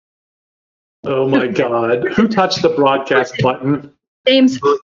Oh my God! Who touched the broadcast button? James.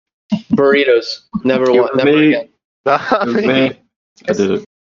 Burritos. Never again. I did it.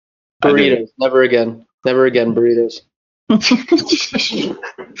 Burritos. Never again. Never again. Burritos.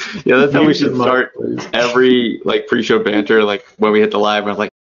 Yeah, that's how we should start every pre-show banter. Like when we hit the live, I'm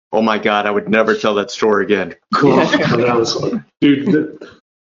like, "Oh my God, I would never tell that story again." God, that was, dude.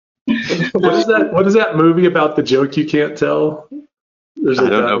 What is that movie about the joke you can't tell? I don't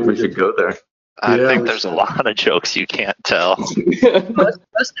know if we should go there. I think there's a lot of jokes you can't tell.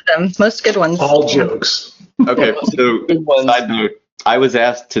 Most of them. Most good ones. All jokes. Okay, so side note, I was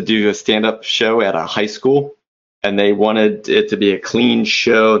asked to do a stand-up show at a high school, and they wanted it to be a clean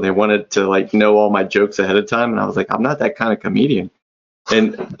show. They wanted to know all my jokes ahead of time, and I was like, I'm not that kind of comedian.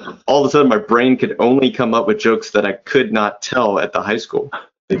 And all of a sudden, my brain could only come up with jokes that I could not tell at the high school.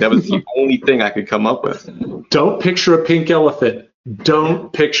 That was the only thing I could come up with. Don't picture a pink elephant.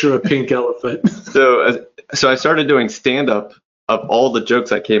 Don't picture a pink elephant. So I started doing stand-up of all the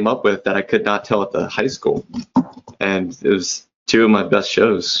jokes I came up with that I could not tell at the high school. And it was two of my best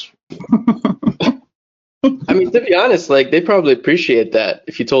shows. I mean, to be honest, they probably appreciate that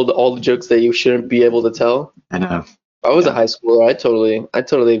if you told all the jokes that you shouldn't be able to tell. I know. If I was a high schooler, I'd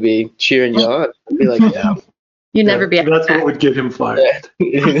totally be cheering you on. I'd be like, yeah. You'd never be. That's what would get him fired.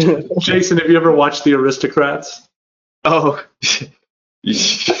 Yeah. Jason, have you ever watched The Aristocrats? Oh.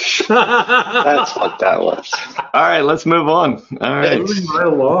 That's what that was. All right, let's move on. All right. Moving right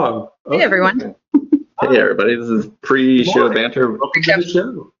along. Hey, everyone. Hey, everybody. This is pre-show banter. Welcome to the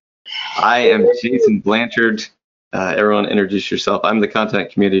show. I am Jason Blanchard. Everyone introduce yourself. I'm the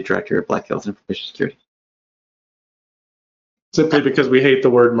Content Community Director at Black Hills Information Security. Simply because we hate the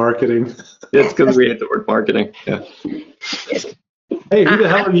word marketing. It's because we hate the word marketing. Yeah. Hey, who the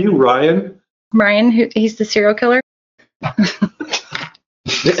hell are you, Ryan? Ryan, he's the serial killer.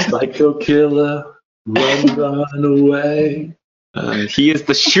 Psycho killer, run away. He is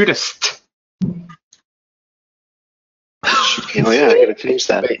the shootist. Oh yeah, I gotta change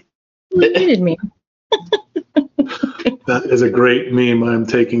that. You muted me. That is a great meme. I'm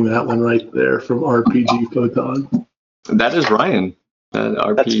taking that one right there from RPG Photon. That is Ryan.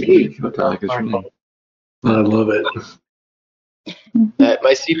 RPG Photon is your name. I love it.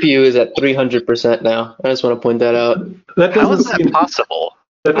 My CPU is at 300% now. I just want to point that out. How is that possible?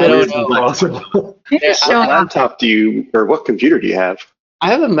 That I don't is know. possible. What laptop what computer do you have? I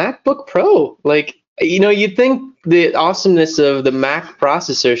have a MacBook Pro. You'd think the awesomeness of the Mac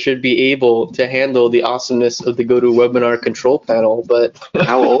processor should be able to handle the awesomeness of the GoToWebinar control panel, but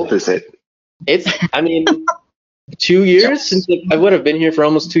How old is it? it's, 2 years since I would have been here for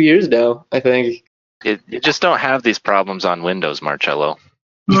almost 2 years now, I think. You just don't have these problems on Windows, Marcello.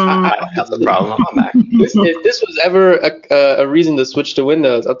 I don't have the problem on Mac. If this was ever a reason to switch to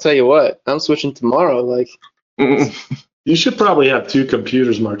Windows, I'll tell you what, I'm switching tomorrow. You should probably have two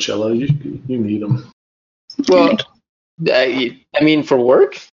computers, Marcello. You need them. Well, for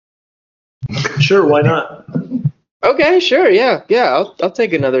work? Sure, why not? Okay, sure, yeah, I'll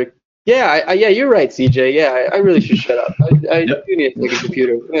take another. Yeah, you're right, CJ. Yeah, I really should shut up. I do need to take a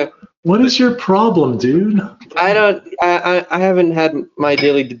computer. Yeah. What is your problem, dude? I haven't had my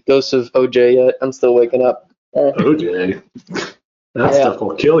daily dose of OJ yet. I'm still waking up. OJ. That stuff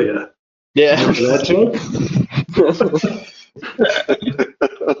will kill you. Yeah. Remember that joke?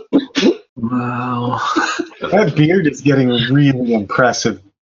 Wow. That beard is getting really impressive,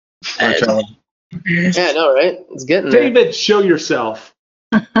 Marcello. Yeah, I know, right? It's getting there. David, show yourself.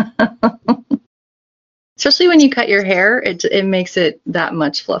 Especially when you cut your hair, it makes it that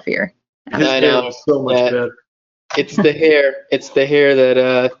much fluffier. I know. So much better. It's the hair. It's the hair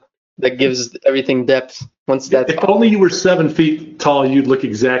that gives everything depth. Once that's If only you were 7 feet tall, you'd look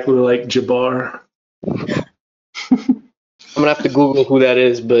exactly like Jabbar. I'm gonna have to Google who that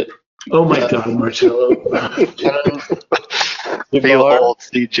is, but Oh my God, Marcello. Feel old,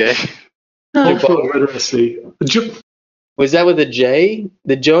 CJ. Cultural literacy. Was that with a J?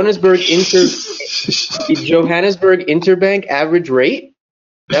 The Johannesburg Interbank average rate?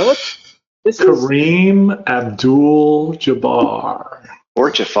 That what this is? Kareem Abdul-Jabbar. Or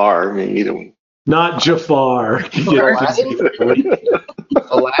Jafar, either one. Not Jafar.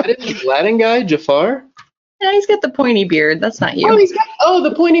 Aladdin guy, Jafar? Yeah, he's got the pointy beard. That's not you.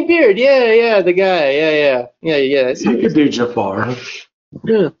 The pointy beard. Yeah, the guy. Yeah. You could do Jafar.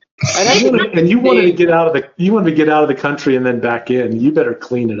 Yeah. And you wanted to get out of the country and then back in. You better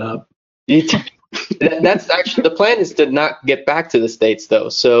clean it up. That's actually the plan, is to not get back to the States though.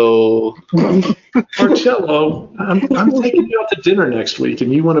 So Marcello, I'm taking you out to dinner next week,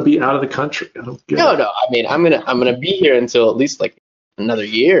 and you want to be out of the country. I don't get it. No. I'm gonna be here until at least another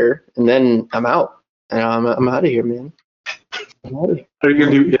year, and then I'm out. And I'm out of here, man. I'm out of here. Are you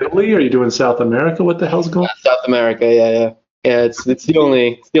going to do Italy? Are you doing South America? What the hell's going on? South America, yeah. It's the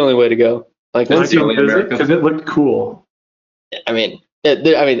only way to go. Like I once can you, visit because it looked cool.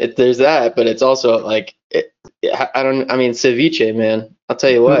 there's that, but it's also like ceviche, man. I'll tell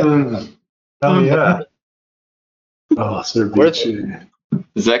you what. Hell yeah. Oh, ceviche.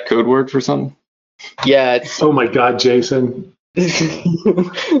 Is that code word for something? Yeah, it's. Oh my God, Jason.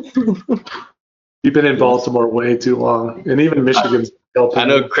 You've been in Baltimore way too long, and even Michigan's helping. I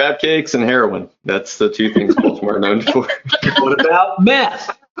know crab cakes and heroin. That's the two things Baltimore are known for. What about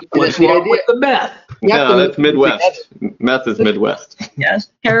meth? What's the wrong idea. with the meth? No, that's Midwest. Meth is Midwest.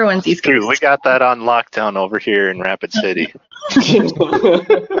 Yes, heroin's East Dude, Coast. we got that on lockdown over here in Rapid City.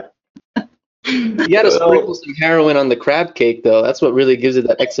 You gotta sprinkle some heroin on the crab cake, though. That's what really gives it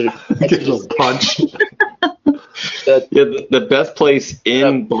that extra Give a punch. The best place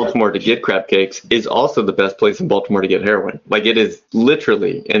in Baltimore to get crab cakes is also the best place in Baltimore to get heroin. Like, it is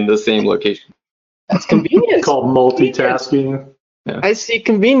literally in the same location. That's convenience. It's called multitasking. I see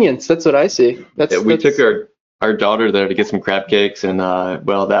convenience. That's what I see. We took our daughter there to get some crab cakes, and that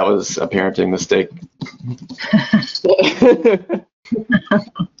was a parenting mistake.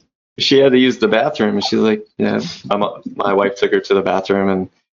 She had to use the bathroom, and she's like, my wife took her to the bathroom, and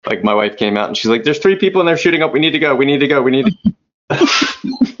like my wife came out, and she's like, there's 3 people in there shooting up. We need to go. Are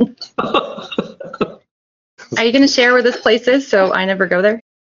you going to share where this place is so I never go there?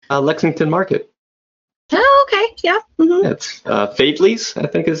 Lexington Market. Oh, okay. Yeah. Mm-hmm. It's Fadley's, I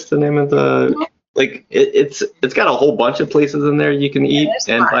think is the name of the, like, it's got a whole bunch of places in there you can eat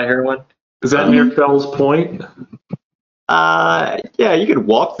and buy heroin. Is that near Fells Point? Yeah, you could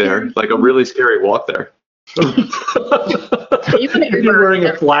walk there, like a really scary walk there. If you're wearing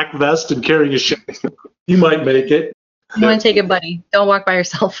a black vest and carrying a shit, you might make it. You want to take it, buddy. Don't walk by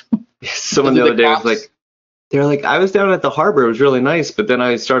yourself. Someone the other day was like, they're like, I was down at the harbor. It was really nice, but then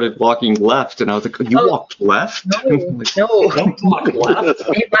I started walking left, and I was like, you walked left? No, Like, no. Don't walk left.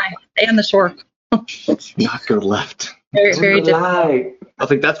 Stay on the shore. not go left. Very, very different. I was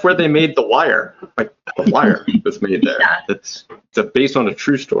like, that's where they made The Wire. Like, The Wire was made there. Yeah. It's based on a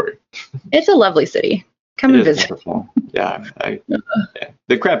true story. It's a lovely city. Come and It is visit. wonderful. Yeah,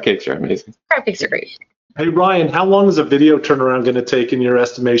 the crab cakes are amazing. Crab cakes are great. Hey, Ryan, how long is a video turnaround going to take in your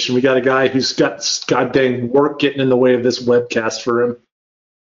estimation? We got a guy who's got goddamn work getting in the way of this webcast for him.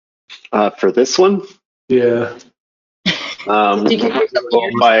 For this one, Yeah.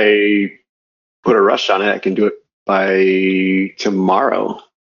 if I put a rush on it, I can do it by tomorrow.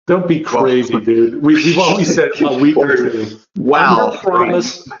 Don't be crazy, dude. We've always said a week or 2. Wow. Under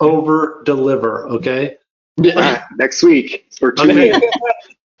promise, over deliver, okay? Next week or 2 Okay. days.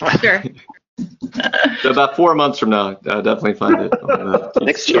 Sure. So about 4 months from now, I'll definitely find it.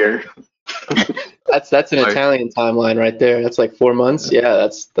 Next year. That's an Right. Italian timeline right there. That's like 4 months. Yeah,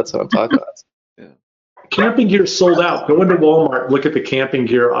 that's what I'm talking about. Camping gear sold out. Go into Walmart, look at the camping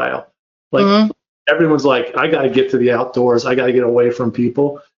gear aisle. Like, everyone's like, I got to get to the outdoors. I got to get away from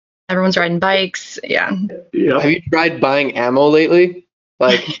people. Everyone's riding bikes. Yeah. Yeah. Have you tried buying ammo lately?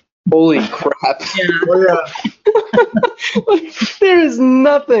 Like, holy crap. Like, there is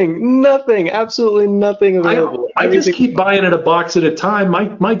nothing, absolutely nothing available. I just keep buying it a box at a time.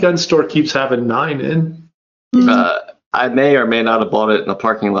 My gun store keeps having 9 in. I may or may not have bought it in the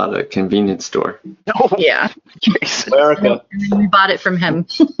parking lot at a convenience store. Yeah. America. And then we bought it from him.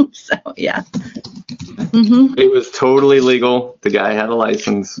 So, yeah. Mm-hmm. It was totally legal. The guy had a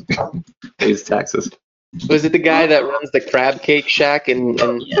license, pays taxes. Was it the guy that runs the crab cake shack and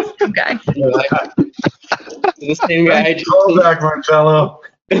Yes, good guy. the same guy? Call back, Marcello.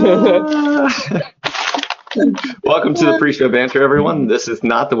 Welcome to the pre-show banter, everyone. This is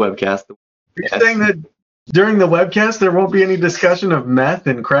not the webcast. You're saying that during the webcast there won't be any discussion of meth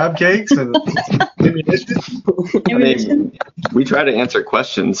and crab cakes and ammunition? I mean, we try to answer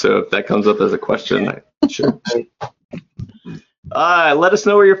questions, so if that comes up as a question, sure. Let us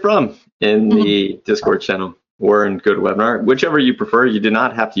know where you're from in the Discord channel or in GoToWebinar, whichever you prefer. You do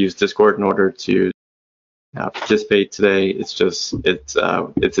not have to use Discord in order to participate today. It's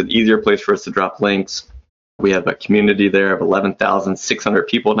an easier place for us to drop links. We have a community there of 11,600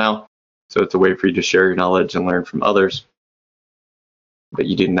 people now, so it's a way for you to share your knowledge and learn from others. But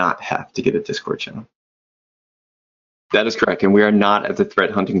you do not have to get a Discord channel. That is correct, and we are not at the threat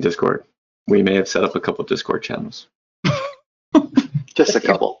hunting Discord. We may have set up a couple Discord channels. Just a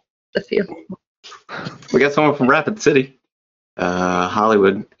couple. The few. We got someone from Rapid City,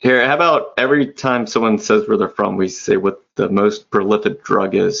 Hollywood. Here, how about every time someone says where they're from, we say what the most prolific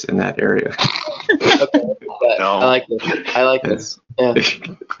drug is in that area. No. I like this. Yeah.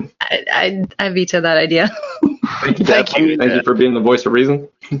 I veto that idea. Thank you, Dad. Thank you for being the voice of reason.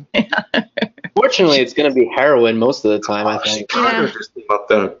 Fortunately, it's going to be heroin most of the time, I think. Chicago just came up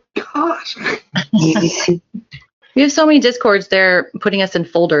though. Gosh. We have so many Discords, they're putting us in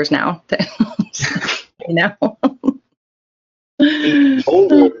folders now. You know?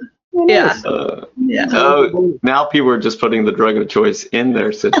 Yeah. Yeah. So now people are just putting the drug of choice in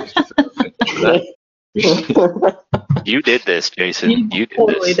their cities. You did this, Jason. You did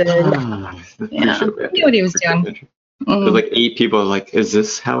Totally this. did. Yeah. He knew what he was doing. There's like 8 people like, is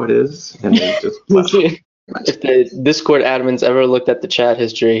this how it is? And they just If the Discord admins ever looked at the chat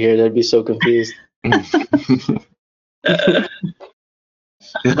history here, they'd be so confused.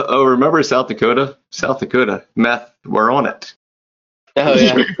 Oh, remember South Dakota? South Dakota, meth, we're on it. Oh,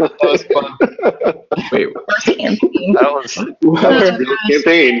 yeah. That was fun. Wait, First campaign. That was That was a real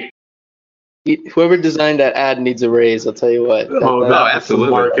campaign. Whoever designed that ad needs a raise, I'll tell you what. Oh, That- that's absolutely.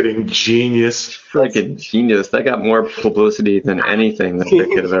 a marketing genius. like a genius. That got more publicity than anything that they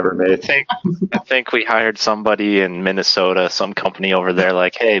could have ever made. I think we hired somebody in Minnesota, some company over there,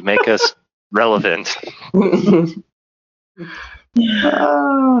 like, hey, make us relevant.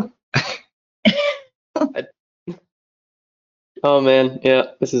 Oh, man. Yeah,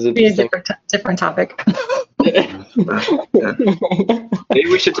 this is Be a interesting. different topic. Maybe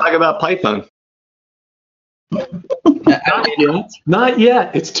we should talk about Python. Not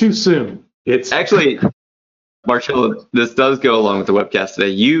yet. It's too soon. It's Actually, Marcello, this does go along with the webcast today.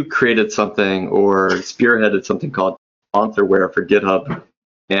 You created something or spearheaded something called sponsorware for GitHub.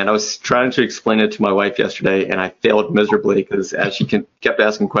 And I was trying to explain it to my wife yesterday, and I failed miserably because as she kept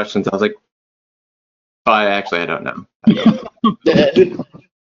asking questions, I was like, oh, I don't know.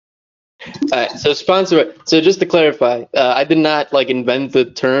 Alright, so sponsor. So just to clarify, I did not invent the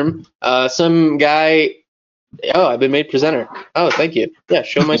term. Some guy. Oh, I've been made presenter. Oh, thank you. Yeah,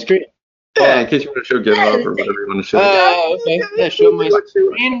 show my screen. Yeah, in case you want to show GitHub or whatever you want to show. Oh, okay. Yeah, show my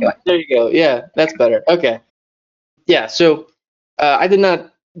screen. There you go. Yeah, that's better. Okay. Yeah, so I did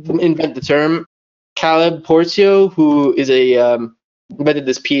not invent the term. Caleb Porcio, who is invented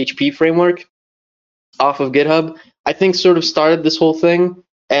this PHP framework off of GitHub, I think sort of started this whole thing.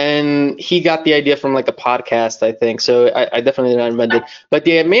 And he got the idea from a podcast, I think. So I definitely did not invent it. But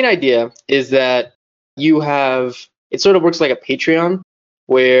the main idea is that it sort of works like a Patreon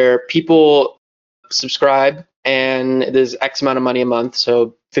where people subscribe and there's X amount of money a month,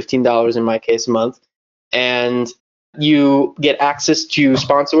 so $15 in my case a month, and you get access to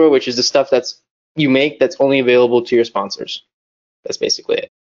sponsorware, which is the stuff you make that's only available to your sponsors. That's basically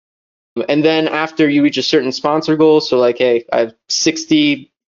it. And then after you reach a certain sponsor goal, so hey, I have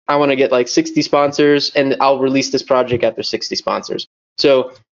 60, I want to get 60 sponsors, and I'll release this project after 60 sponsors.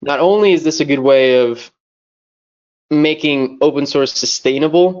 So not only is this a good way of making open source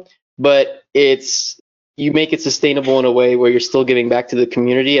sustainable, but you make it sustainable in a way where you're still giving back to the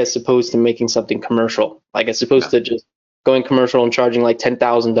community as opposed to making something commercial. As opposed to just going commercial and charging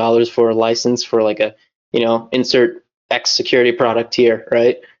 $10,000 for a license for insert X security product here,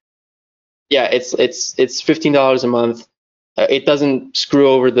 right? Yeah, it's $15 a month. It doesn't screw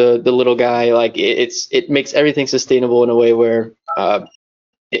over the little guy. It makes everything sustainable in a way where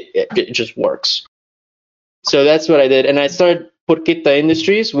it just works. So that's what I did, and I started Porqueta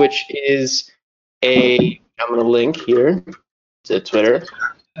Industries, which is I'm gonna link here to Twitter.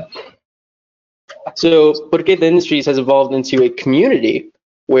 So Porqueta Industries has evolved into a community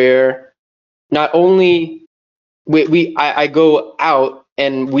where not only I go out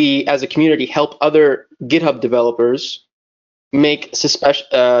and we as a community help other GitHub developers make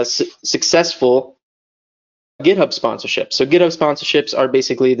successful GitHub sponsorships. So GitHub sponsorships are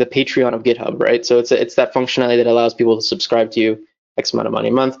basically the Patreon of GitHub, right? So it's that functionality that allows people to subscribe to you X amount of money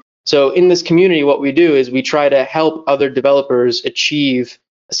a month. So in this community, what we do is we try to help other developers achieve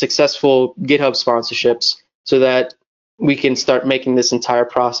successful GitHub sponsorships so that we can start making this entire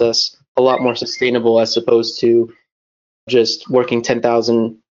process a lot more sustainable as opposed to just working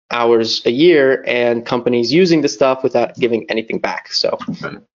 10,000 hours a year and companies using the stuff without giving anything back. So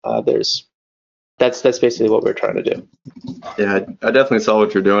that's basically what we're trying to do. Yeah, I definitely saw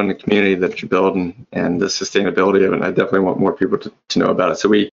what you're doing, the community that you're building, and the sustainability of it. And I definitely want more people to know about it. So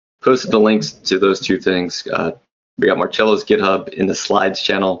we posted the links to those two things. We got Marcello's GitHub in the slides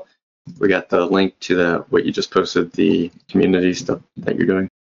channel. We got the link to what you just posted, the community stuff that you're doing.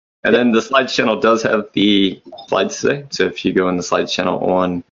 And then the slides channel does have the slides today. So if you go in the slides channel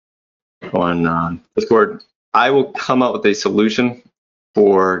on Discord, I will come up with a solution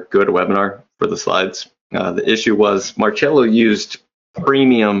for GoToWebinar for the slides. The issue was Marcello used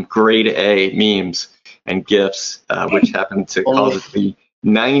premium grade A memes, and GIFs, which happened to cause it to be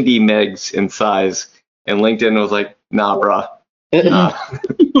 90 megs in size. And LinkedIn was like, nah, bruh. Nah.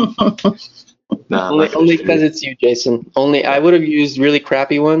 Only because it's you, Jason. I would have used really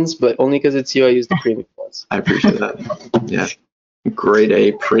crappy ones, but only because it's you, I used the premium ones. I appreciate that. Yeah. Grade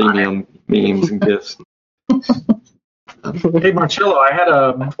A premium memes and GIFs. Hey, Marcello, I had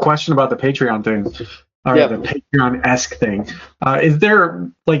a question about the Patreon thing, or the Patreon-esque thing. Is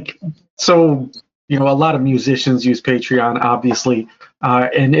there, a lot of musicians use Patreon, obviously,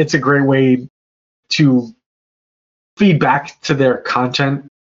 and it's a great way to feed back to their content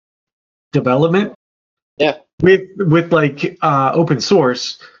development. Yeah. With open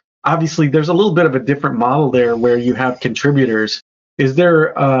source, obviously, there's a little bit of a different model there where you have contributors. Is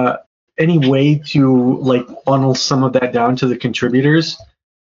there any way to funnel some of that down to the contributors?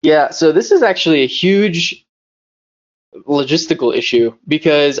 Yeah, so this is actually a huge logistical issue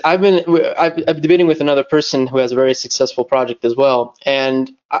because I've been debating with another person who has a very successful project as well,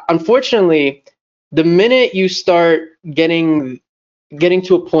 and unfortunately, the minute you start getting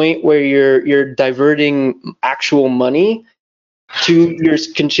to a point where you're diverting actual money to your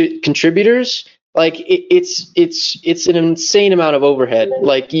contributors, it's an insane amount of overhead.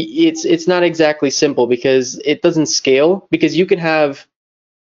 It's not exactly simple because it doesn't scale, because you can have,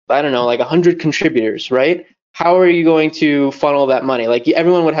 I don't know, 100 contributors, right? How are you going to funnel that money?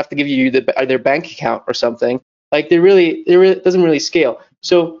 Everyone would have to give you their bank account or something. It doesn't really scale.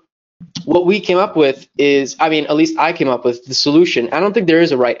 So what we came up with is, at least I came up with the solution. I don't think there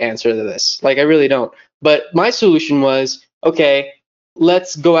is a right answer to this. I really don't. But my solution was, okay,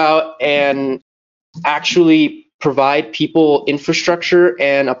 let's go out and actually provide people infrastructure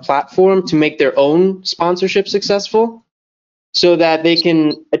and a platform to make their own sponsorship successful so that they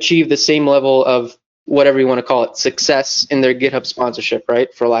can achieve the same level of whatever you want to call it, success in their GitHub sponsorship,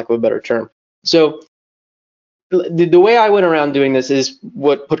 right? For lack of a better term. So the way I went around doing this is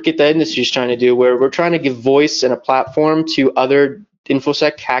what Get the Industry is trying to do, where we're trying to give voice and a platform to other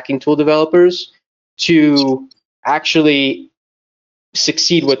InfoSec hacking tool developers to actually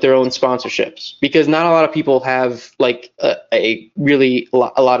succeed with their own sponsorships, because not a lot of people have a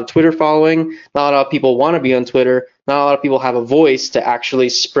lot of Twitter following. Not a lot of people want to be on Twitter. Not a lot of people have a voice to actually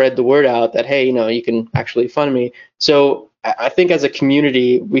spread the word out that, hey, you can actually fund me. So I think as a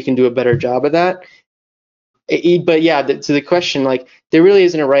community, we can do a better job of that. But yeah, to the question, there really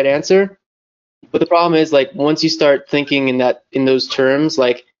isn't a right answer. But the problem is, once you start thinking in those terms,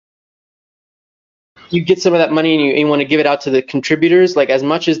 you get some of that money and you want to give it out to the contributors, as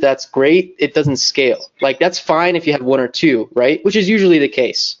much as that's great, it doesn't scale. That's fine if you have one or two, right? Which is usually the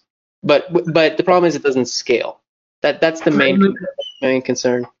case. But the problem is it doesn't scale. That's the main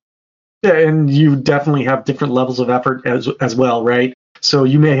concern. Yeah, and you definitely have different levels of effort as well, right? So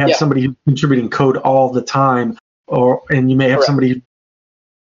you may have somebody who's contributing code all the time, and you may have somebody,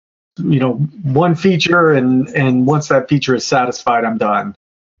 one feature, and once that feature is satisfied, I'm done.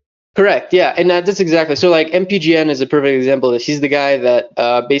 Correct. Yeah, and that's exactly. So MPGN is a perfect example of this. He's the guy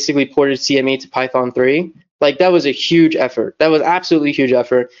that basically ported CME to Python 3. That was a huge effort. That was absolutely a huge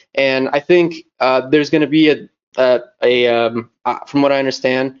effort. And I think there's going to be from what I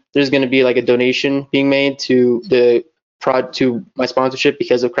understand, there's going to be a donation being made to to my sponsorship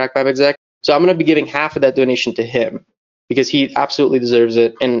because of Crackpipe Exec. So I'm going to be giving half of that donation to him because he absolutely deserves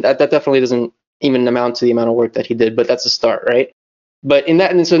it. And that definitely doesn't even amount to the amount of work that he did, but that's a start, right? But in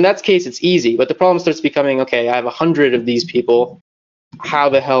that case, it's easy. But the problem starts becoming, okay, I have 100 of these people. How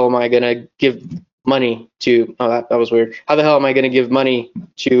the hell am I going to give money to? Oh, that was weird. How the hell am I going to give money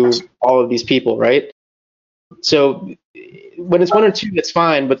to all of these people, right? So when it's one or two, that's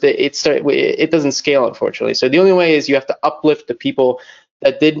fine, but it doesn't scale, unfortunately. So the only way is you have to uplift the people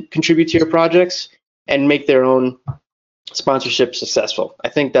that did contribute to your projects and make their own sponsorship successful. I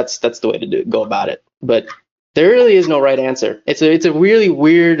think that's the way to go about it. But there really is no right answer. It's a really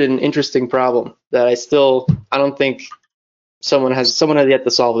weird and interesting problem that I don't think someone has yet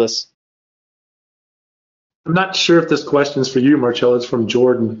to solve this. I'm not sure if this question is for you, Marcello. It's from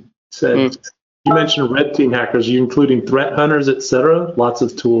Jordan. Said you mentioned red team hackers. Are you including threat hunters, etc.? Lots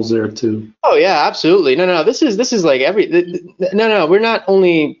of tools there too. Oh yeah, absolutely. No. This is No. We're not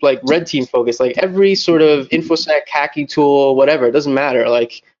only red team focused. Every sort of InfoSec hacking tool, whatever. It doesn't matter.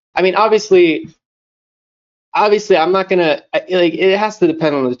 Obviously, I'm not gonna it has to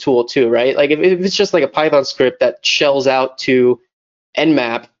depend on the tool too, right? If it's just a Python script that shells out to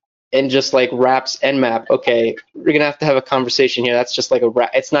Nmap and just wraps Nmap, okay, we're gonna have to have a conversation here. That's just a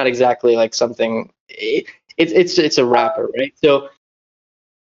wrap. It's not exactly something. It's a wrapper, right? So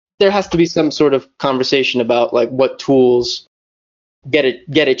there has to be some sort of conversation about what tools get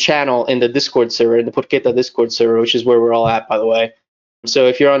a channel in the Discord server, in the Porqueta Discord server, which is where we're all at, by the way. So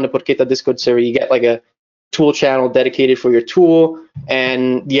if you're on the Porqueta Discord server, you get like a tool channel dedicated for your tool,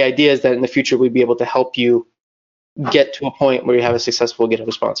 and the idea is that in the future we'd be able to help you get to a point where you have a successful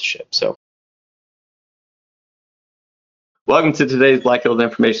GitHub sponsorship. So, welcome to today's Black Hills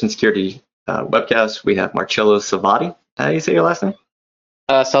Information Security webcast. We have Marcello Salvati. How do you say your last name?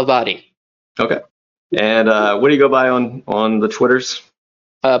 Salvati. Okay. And what do you go by on the Twitters?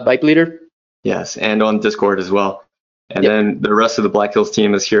 Bike leader. Yes, and on Discord as well. And Yep. then the rest of the Black Hills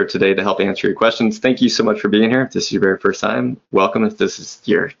team is here today to help answer your questions. Thank you so much for being here. If this is your very first time, welcome. If this is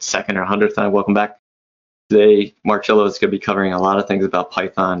your second or 100th time, welcome back. Today, Marcello is going to be covering a lot of things about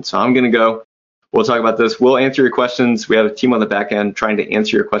Python. So I'm going to go. We'll talk about this. We'll answer your questions. We have a team on the back end trying to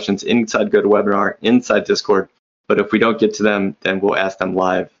answer your questions inside GoToWebinar, inside Discord. But if we don't get to them, then we'll ask them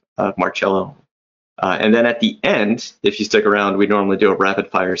live of Marcello. And then at the end, if you stick around, we normally do a rapid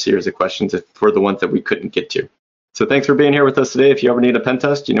fire series of questions for the ones that we couldn't get to. So thanks for being here with us today. If you ever need a pen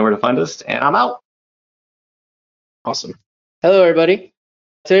test, you know where to find us. And I'm out. Awesome. Hello, everybody.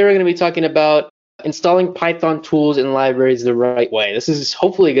 Today we're going to be talking about installing Python tools and libraries the right way. This is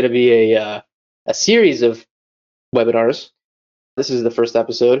hopefully going to be a series of webinars. This is the first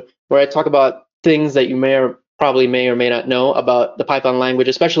episode where I talk about things that you may or may not know about the Python language,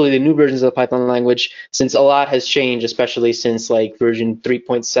 especially the new versions of the Python language, since a lot has changed, especially since like version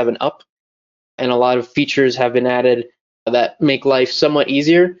 3.7 up. And a lot of features have been added that make life somewhat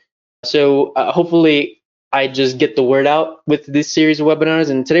easier. So hopefully I just get the word out with this series of webinars.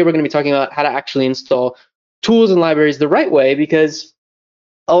 And today we're going to be talking about how to actually install tools and libraries the right way, because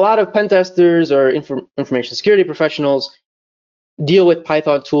a lot of pen testers or information security professionals deal with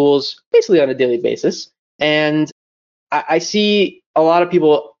Python tools basically on a daily basis. And I see a lot of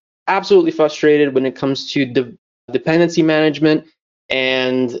people absolutely frustrated when it comes to dependency management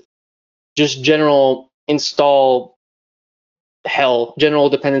and just general install hell, general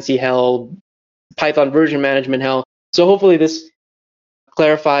dependency hell, Python version management hell. So hopefully this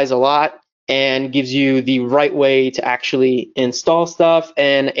clarifies a lot and gives you the right way to actually install stuff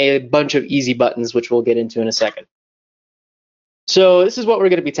and a bunch of easy buttons, which we'll get into in a second. So this is what we're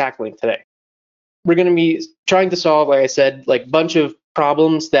going to be tackling today. We're going to be trying to solve, like I said, like a bunch of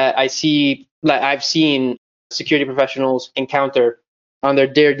problems that I've seen security professionals encounter on their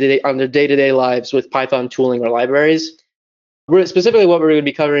day-to-day lives with Python tooling or libraries. Specifically, what we're going to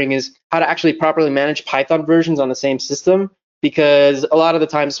be covering is how to actually properly manage Python versions on the same system, because a lot of the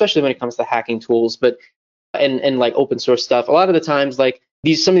times, especially when it comes to hacking tools, and like open source stuff, a lot of the times, like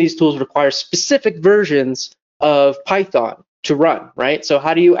some of these tools require specific versions of Python to run, right? So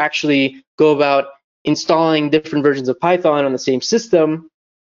how do you actually go about installing different versions of Python on the same system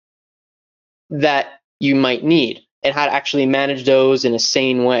that you might need, and how to actually manage those in a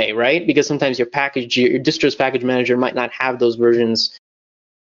sane way, right? Because sometimes your distro's package manager might not have those versions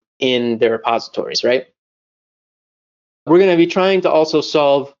in their repositories, right? We're going to be trying to also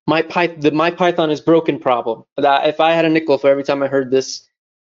solve the my Python is broken problem. That if I had a nickel for every time I heard this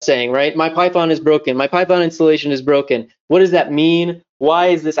saying, right? My Python is broken. My Python installation is broken. What does that mean? Why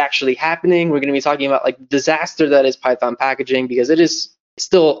is this actually happening? We're going to be talking about like disaster that is Python packaging, because it is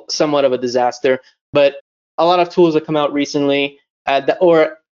still somewhat of a disaster. But a lot of tools that come out recently, that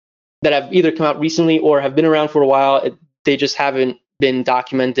have either come out recently or have been around for a while, they just haven't been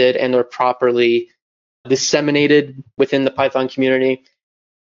documented and or properly disseminated within the Python community.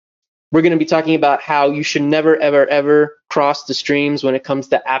 We're going to be talking about how you should never, ever, ever cross the streams when it comes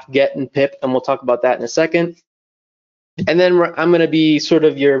to apt-get and pip, and we'll talk about that in a second. And then I'm going to be sort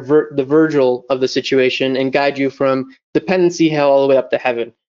of the Virgil of the situation and guide you from dependency hell all the way up to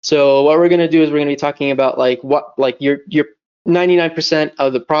heaven. So what we're going to do is we're going to be talking about your 99%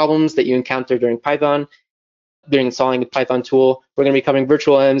 of the problems that you encounter during Python, during installing a Python tool. We're going to be covering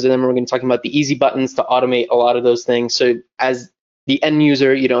virtual enums, and then we're going to be talking about the easy buttons to automate a lot of those things. So as the end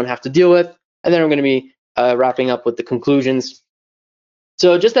user, you don't have to deal with. And then we're going to be wrapping up with the conclusions.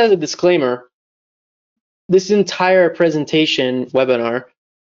 So just as a disclaimer, this entire presentation webinar,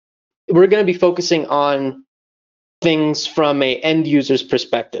 we're going to be focusing on things from an end user's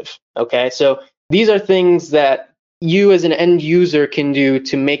perspective. Okay, so these are things that you as an end user can do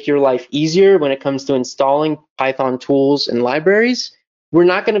to make your life easier when it comes to installing Python tools and libraries. We're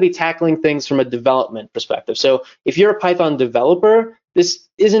not going to be tackling things from a development perspective. So if you're a Python developer, this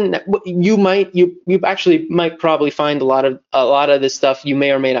isn't you actually might probably find a lot of this stuff you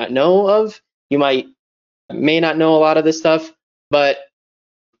may or may not know of. You may not know a lot of this stuff, but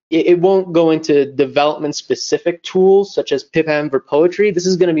it won't go into development specific tools such as pipenv or poetry. This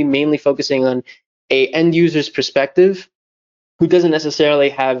is going to be mainly focusing on a end user's perspective who doesn't necessarily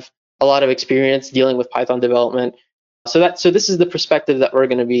have a lot of experience dealing with Python development. So this is the perspective that we're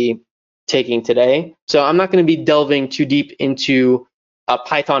going to be taking today. So I'm not going to be delving too deep into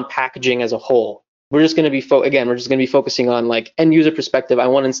Python packaging as a whole. We're just going to be focusing on like end user perspective. I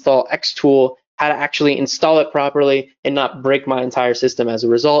want to install X tool, how to actually install it properly and not break my entire system as a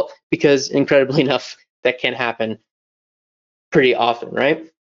result, because incredibly enough, that can happen pretty often,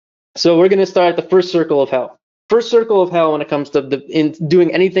 right? So we're going to start at the first circle of hell. First circle of hell when it comes to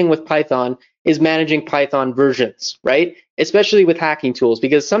doing anything with Python is managing Python versions, right? Especially with hacking tools,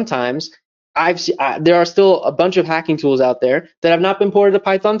 because sometimes there are still a bunch of hacking tools out there that have not been ported to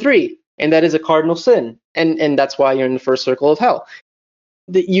Python 3, and that is a cardinal sin, and that's why you're in the first circle of hell.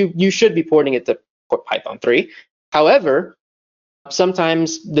 You should be porting it to Python 3. However,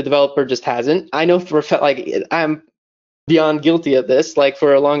 sometimes the developer just hasn't. I know for a fact, like I'm beyond guilty of this. Like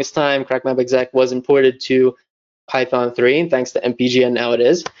for the longest time, CrackMapExec wasn't ported to Python 3, and thanks to MPGN now it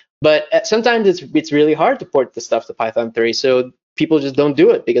is. But sometimes it's really hard to port the stuff to Python 3, so people just don't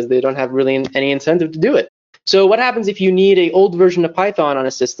do it because they don't have really any incentive to do it. So what happens if you need an old version of Python on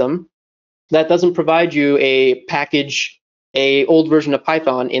a system that doesn't provide you a old version of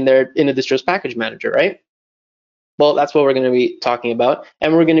Python in the distro's package manager, right? Well, that's what we're going to be talking about,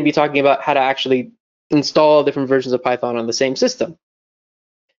 and we're going to be talking about how to actually install different versions of Python on the same system.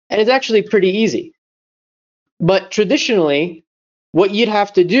 And it's actually pretty easy. But traditionally, what you'd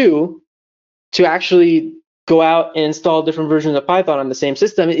have to do to actually go out and install different versions of Python on the same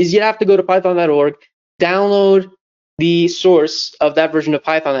system is you'd have to go to python.org, download the source of that version of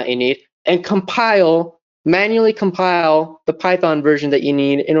Python that you need, and manually compile the Python version that you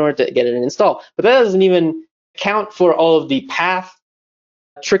need in order to get it installed. But that doesn't even account for all of the path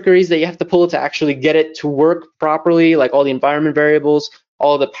trickeries that you have to pull to actually get it to work properly, like all the environment variables,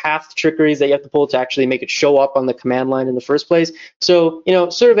 all the path trickeries that you have to pull to actually make it show up on the command line in the first place. So,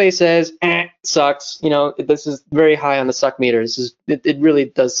 survey says, sucks. This is very high on the suck meter. It really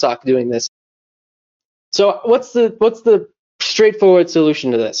does suck doing this. So what's the straightforward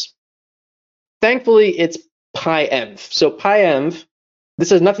solution to this? Thankfully, it's PyEnv. So PyEnv,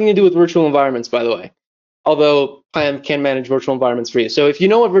 this has nothing to do with virtual environments, by the way, although PyEnv can manage virtual environments for you. So if you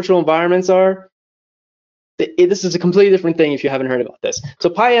know what virtual environments are, this is a completely different thing if you haven't heard about this. So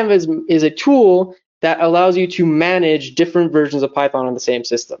PyEnv is a tool that allows you to manage different versions of Python on the same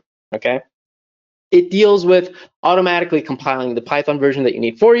system, okay? It deals with automatically compiling the Python version that you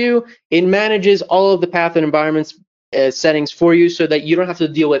need for you. It manages all of the path and environments settings for you so that you don't have to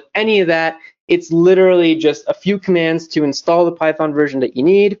deal with any of that. It's literally just a few commands to install the Python version that you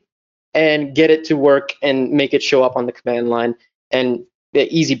need and get it to work and make it show up on the command line, and the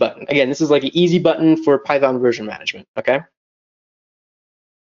easy button. Again, this is like an easy button for Python version management, okay?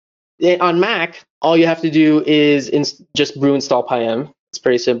 On Mac, all you have to do is just brew install PyEnv. It's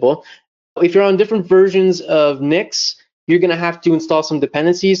pretty simple. If you're on different versions of Nix, you're going to have to install some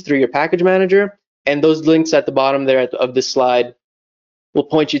dependencies through your package manager, and those links at the bottom there of this slide will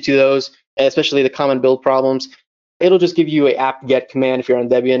point you to those, especially the common build problems. It'll just give you a apt-get command if you're on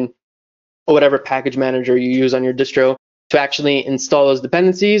Debian or whatever package manager you use on your distro to actually install those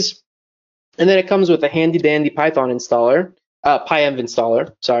dependencies. And then it comes with a handy-dandy Python installer, PyEnv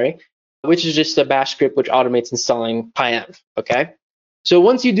installer, sorry, which is just a bash script which automates installing PyEnv, okay? So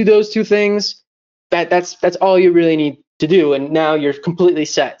once you do those two things, that's all you really need to do, and now you're completely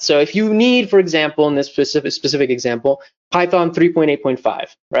set. So if you need, for example, in this specific example, Python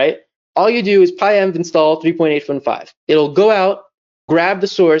 3.8.5, right? All you do is PyEnv install 3.8.5. It'll go out, grab the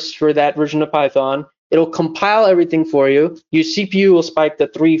source for that version of Python. It'll compile everything for you. Your CPU will spike to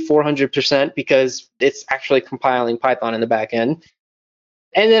 400% because it's actually compiling Python in the back end.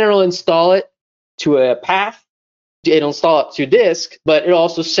 And then it'll install it to a path. It'll install it to disk, but it'll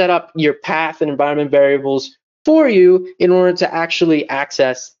also set up your path and environment variables for you in order to actually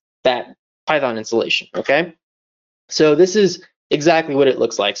access that Python installation, okay? So this is exactly what it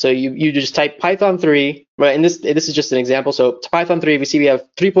looks like. So you just type Python 3, right? And this is just an example. So to Python 3, we see we have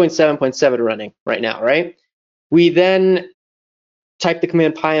 3.7.7 running right now, right? We then type the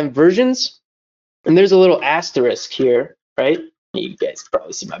command pyem versions, and there's a little asterisk here, right? You guys can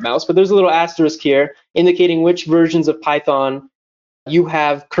probably see my mouse, but there's a little asterisk here indicating which versions of Python you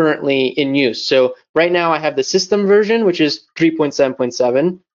have currently in use. So right now I have the system version, which is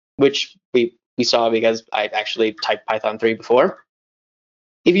 3.7.7, which we saw because I actually typed Python 3 before.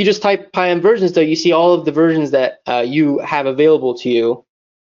 If you just type pyem versions, though, you see all of the versions that you have available to you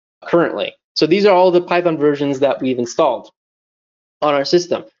currently. So these are all the Python versions that we've installed on our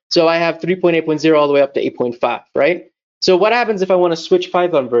system. So I have 3.8.0 all the way up to 8.5, right? So what happens if I want to switch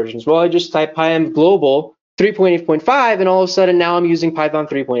Python versions? Well, I just type pyem global 3.8.5, and all of a sudden now I'm using Python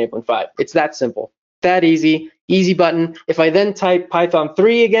 3.8.5. It's that simple, that easy button. If I then type Python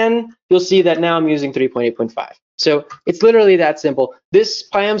 3 again, you'll see that now I'm using 3.8.5. So it's literally that simple. This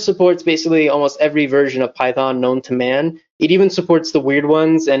PyM supports basically almost every version of Python known to man. It even supports the weird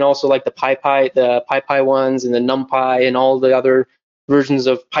ones, and also like the PyPy ones, and the NumPy, and all the other versions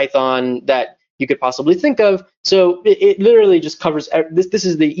of Python that you could possibly think of. So it literally just covers this. This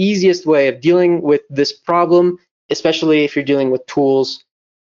is the easiest way of dealing with this problem, especially if you're dealing with tools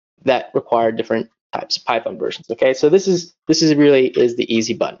that require different types of Python versions. Okay, so this is really the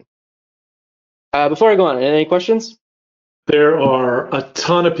easy button. Before I go on, any questions? There are a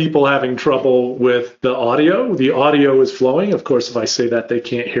ton of people having trouble with the audio. The audio is flowing. Of course, if I say that, they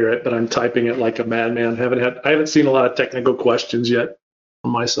can't hear it, but I'm typing it like a madman. I haven't seen a lot of technical questions yet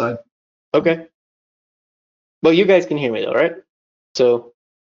on my side. Okay. Well, you guys can hear me though, right? So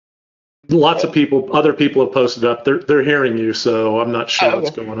lots of people, other people have posted up. They're hearing you, so I'm not sure what's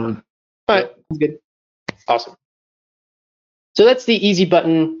going on. All right, that's good. Awesome. So that's the easy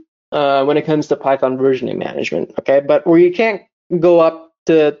button when it comes to Python versioning management. Okay, but where you can't go up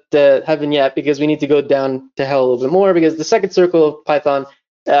to heaven yet, because we need to go down to hell a little bit more, because the second circle of Python,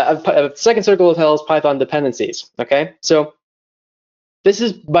 second circle of hell is Python dependencies. Okay, so this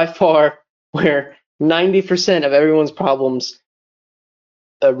is by far where 90% of everyone's problems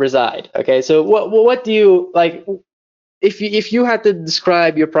reside. Okay, so what do you like? If you had to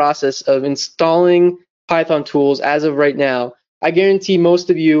describe your process of installing Python tools as of right now, I guarantee most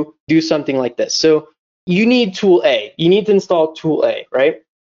of you do something like this. So you need tool A. You need to install tool A, right?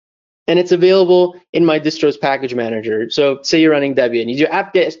 And it's available in my distro's package manager. So say you're running Debian, you do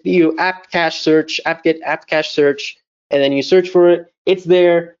apt-cache search, apt-cache search, and then you search for it. It's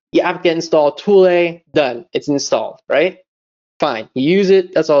there. You apt-get install tool A, done. It's installed, right? Fine. You use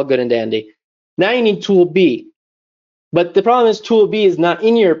it. That's all good and dandy. Now you need tool B. But the problem is tool B is not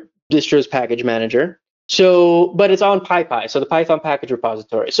in your distro's package manager. But it's on PyPy, so the Python package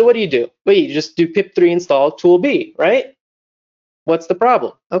repository. So what do? Well, you just do pip3 install tool B, right? What's the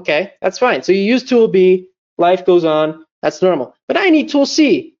problem? Okay, that's fine. So you use tool B, life goes on, that's normal. But I need tool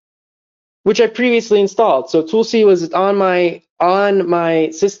C, which I previously installed. So tool C was on my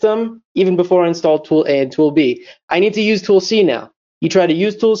system even before I installed tool A and tool B. I need to use tool C now. You try to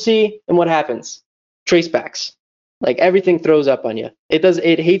use tool C, and what happens? Tracebacks. Like everything throws up on you.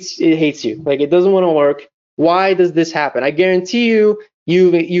 It hates you. Like it doesn't want to work. Why does this happen? I guarantee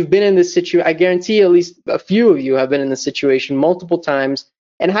you've been in this situation. I guarantee at least a few of you have been in this situation multiple times.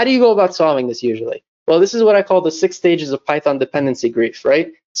 And how do you go about solving this usually? Well, this is what I call the 6 stages of Python dependency grief,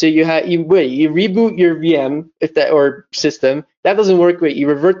 right? So you reboot your VM or system. That doesn't work. Wait, you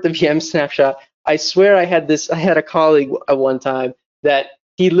revert the VM snapshot. I swear I had a colleague at one time that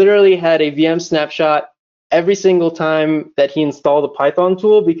he literally had a VM snapshot every single time that he installed a Python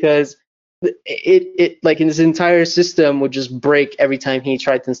tool, because it like in his entire system would just break every time he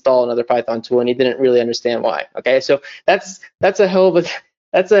tried to install another Python tool, and he didn't really understand why. Okay, so that's a hell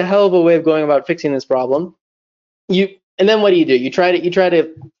of a way of going about fixing this problem. And then what do? You try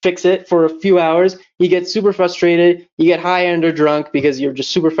to fix it for a few hours. You get super frustrated. You get high and or drunk because you're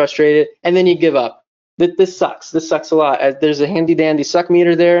just super frustrated, and then you give up. This sucks. This sucks a lot. There's a handy dandy suck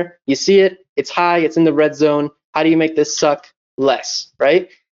meter there. You see it. It's high. It's in the red zone. How do you make this suck less, right?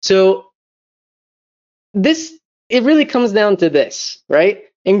 So it really comes down to this, right?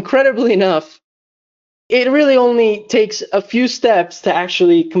 Incredibly enough, it really only takes a few steps to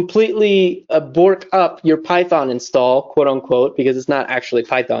actually completely bork up your Python install, quote unquote, because it's not actually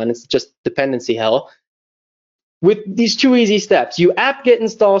Python, it's just dependency hell. With these 2 easy steps, you apt-get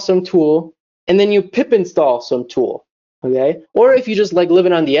install some tool, and then you pip install some tool, okay? Or if you just like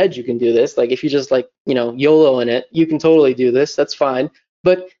living on the edge, you can do this. Like if you just like, YOLO in it, you can totally do this, that's fine.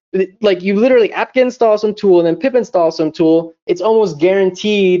 But like you literally apt-get install some tool and then pip install some tool, it's almost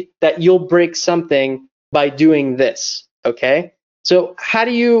guaranteed that you'll break something by doing this, okay? So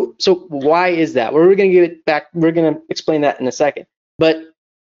why is that? Well, we're gonna give it back, we're gonna explain that in a second. But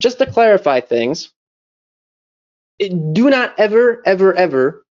just to clarify things, do not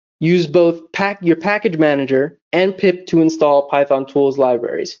ever use both your package manager and pip to install Python tools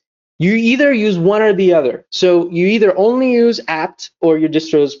libraries. You either use one or the other. So you either only use apt or your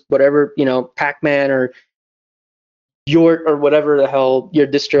distro's whatever, Pacman or Yort or whatever the hell your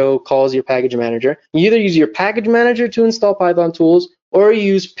distro calls your package manager. You either use your package manager to install Python tools or you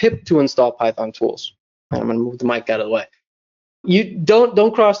use pip to install Python tools. I'm gonna move the mic out of the way. You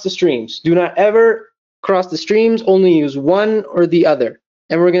don't cross the streams. Do not ever cross the streams. Only use one or the other.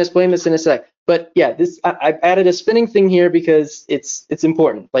 and we're going to explain this in a sec. But yeah, I've added a spinning thing here because it's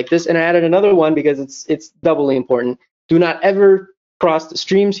important, like this, and I added another one because it's doubly important. Do not ever cross the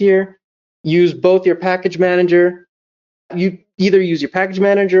streams here. Use both your package manager. You either use your package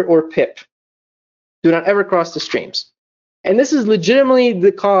manager or pip. Do not ever cross the streams. And this is legitimately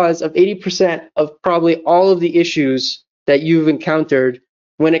the cause of 80% of probably all of the issues that you've encountered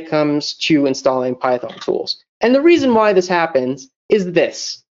when it comes to installing Python tools. And the reason why this happens is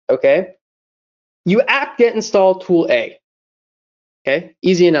this, okay? You apt-get install tool A, okay?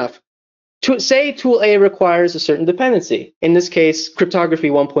 Easy enough. Say tool A requires a certain dependency. In this case, cryptography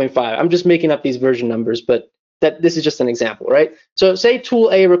 1.5. I'm just making up these version numbers, but this is just an example, right? So say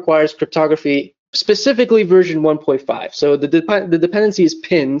tool A requires cryptography, specifically version 1.5. So the dependency is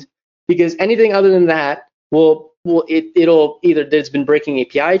pinned because anything other than that it'll either it's been breaking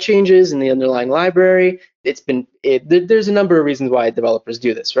API changes in the underlying library. There's a number of reasons why developers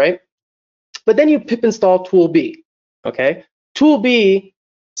do this, right? But then you pip install tool B, okay? Tool B,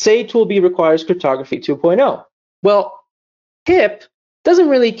 say tool B requires cryptography 2.0. Well, pip doesn't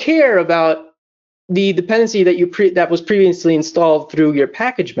really care about the dependency that was previously installed through your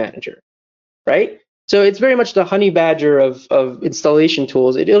package manager, right? So it's very much the honey badger of installation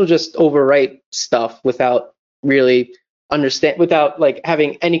tools. It'll just overwrite stuff without really without like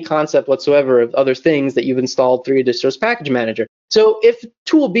having any concept whatsoever of other things that you've installed through your distros package manager. So if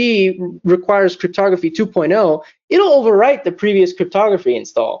tool B requires cryptography 2.0, it'll overwrite the previous cryptography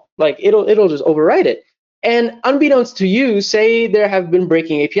install. Like it'll just overwrite it. And unbeknownst to you, say there have been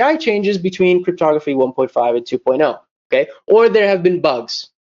breaking API changes between cryptography 1.5 and 2.0, okay? Or there have been bugs.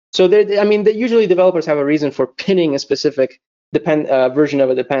 So usually developers have a reason for pinning a specific version of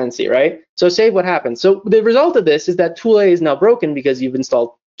a dependency, right? So say what happens. So the result of this is that tool A is now broken because you've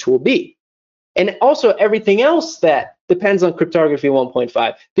installed tool B. And also everything else that depends on cryptography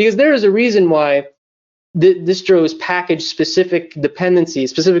 1.5, because there is a reason why the distros package specific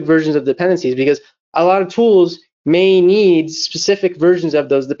versions of dependencies, because a lot of tools may need specific versions of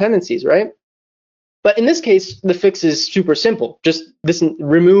those dependencies, right? But in this case, the fix is super simple. Just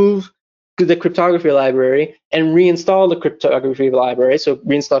remove the cryptography library and reinstall the cryptography library, so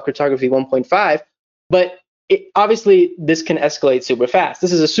reinstall cryptography 1.5. But obviously, this can escalate super fast.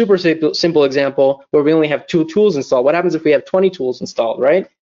 This is a super simple example where we only have 2 tools installed. What happens if we have 20 tools installed, right?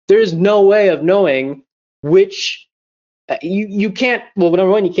 There is no way of knowing which you can't. Well, number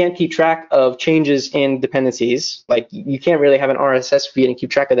one, you can't keep track of changes in dependencies. Like you can't really have an RSS feed and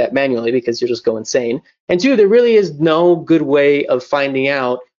keep track of that manually because you'll just go insane. And 2, there really is no good way of finding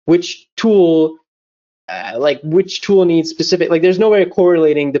out which tool needs specific. Like there's no way of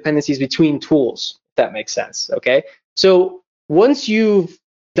correlating dependencies between tools. If that makes sense. Okay. So once you've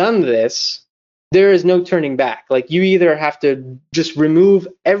done this, there is no turning back. Like you either have to just remove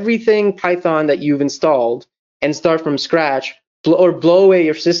everything Python that you've installed and start from scratch, or blow away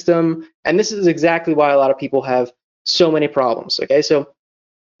your system. And this is exactly why a lot of people have so many problems. Okay, so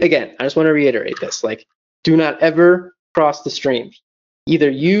again, I just want to reiterate this: like, do not ever cross the streams.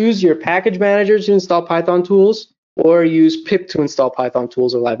 Either use your package manager to install Python tools, or use pip to install Python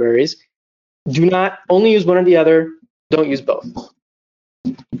tools or libraries. Do not only use one or the other. Don't use both.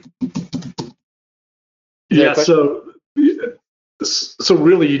 Yeah. So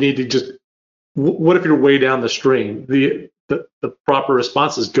really, you need to just. What if you're way down the stream? The proper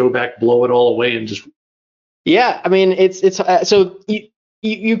response is go back, blow it all away, and just. Yeah, I mean it's so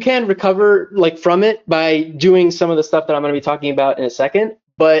you can recover like from it by doing some of the stuff that I'm going to be talking about in a second,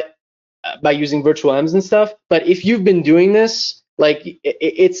 but by using virtual M's and stuff. But if you've been doing this, like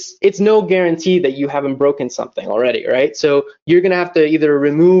it's no guarantee that you haven't broken something already, right? So you're going to have to either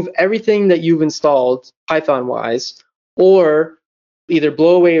remove everything that you've installed Python-wise, or either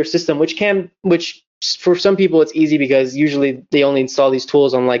blow away your system, which for some people it's easy because usually they only install these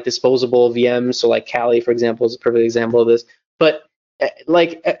tools on like disposable VMs. So like Kali, for example, is a perfect example of this. But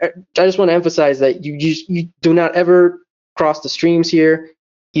like I just want to emphasize that you do not ever cross the streams here.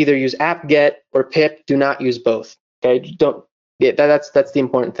 Either use apt-get or pip. Do not use both. Okay, that's the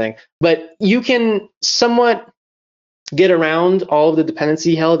important thing. But you can somewhat get around all of the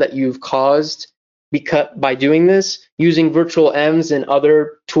dependency hell that you've caused by doing this using virtual M's and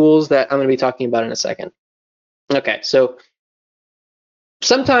other tools that I'm going to be talking about in a second. Okay, so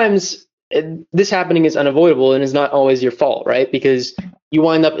sometimes this happening is unavoidable and is not always your fault, right? Because you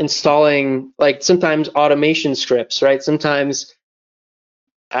wind up installing like sometimes automation scripts, right? Sometimes,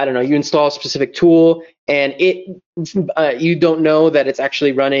 I don't know, you install a specific tool and you don't know that it's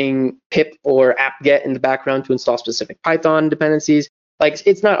actually running pip or apt-get in the background to install specific Python dependencies. Like,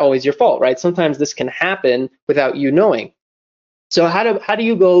 it's not always your fault, right? Sometimes this can happen without you knowing. So how do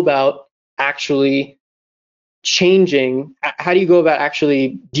you go about actually changing? How do you go about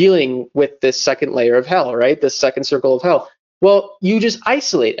actually dealing with this second layer of hell, right? This second circle of hell. Well, you just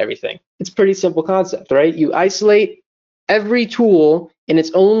isolate everything. It's a pretty simple concept, right? You isolate every tool in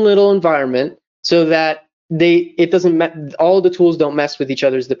its own little environment so that all the tools don't mess with each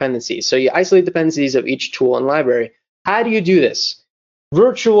other's dependencies. So you isolate dependencies of each tool and library. How do you do this?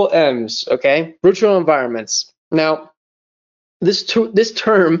 Virtual EMs, okay? Virtual environments. Now, this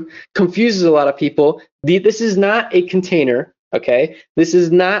term confuses a lot of people. This is not a container, okay? This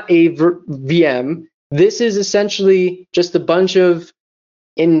is not a VM. This is essentially just a bunch of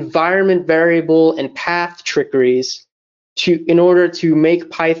environment variable and path trickeries in order to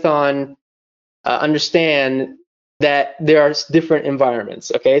make Python understand that there are different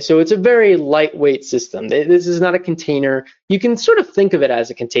environments, okay? So it's a very lightweight system. This is not a container. You can sort of think of it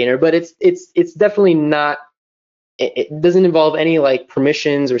as a container, but it's definitely not. It doesn't involve any like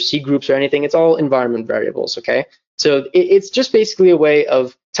permissions or C groups or anything. It's all environment variables, okay? So it's just basically a way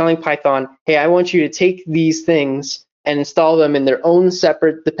of telling Python, hey, I want you to take these things and install them in their own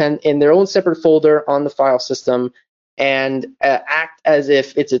separate folder on the file system and act as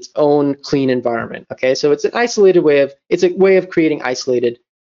if it's its own clean environment, okay? So it's a way of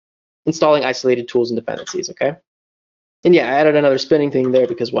installing isolated tools and dependencies, okay? And yeah, I added another spinning thing there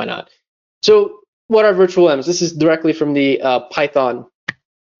because why not? So what are virtual EMs? This is directly from the Python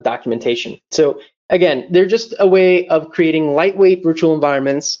documentation. So again, they're just a way of creating lightweight virtual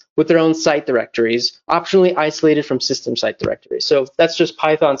environments with their own site directories, optionally isolated from system site directories. So that's just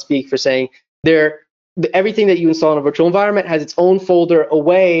Python speak for saying everything that you install in a virtual environment has its own folder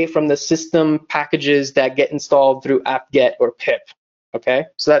away from the system packages that get installed through apt-get or pip. Okay,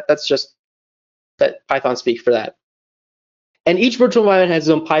 so that's just that Python speak for that. And each virtual environment has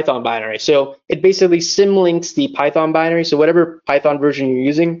its own Python binary. So it basically symlinks the Python binary. So whatever Python version you're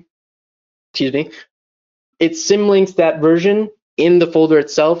using, it symlinks that version in the folder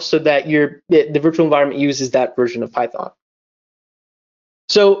itself so that the virtual environment uses that version of Python.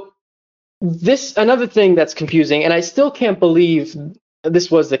 So another thing that's confusing, and I still can't believe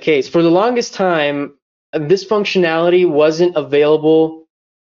this was the case. For the longest time, this functionality wasn't available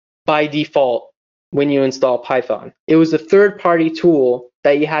by default when you install Python. It was a third-party tool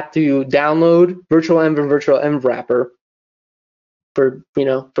that you had to download, virtual env and virtual env wrapper for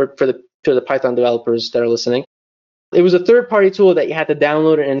the Python developers that are listening. It was a third-party tool that you had to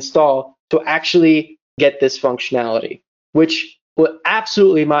download and install to actually get this functionality, which was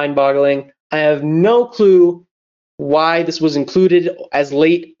absolutely mind-boggling. I have no clue why this was included as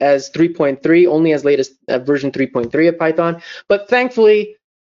late as 3.3, only as late as version 3.3 of Python. But thankfully,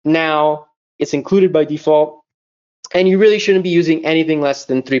 now it's included by default, and you really shouldn't be using anything less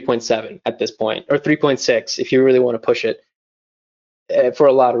than 3.7 at this point, or 3.6 if you really want to push it for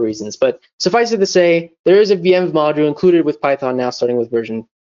a lot of reasons. But suffice it to say, there is a VM module included with Python now, starting with version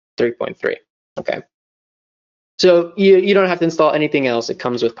 3.3. Okay, so you don't have to install anything else. It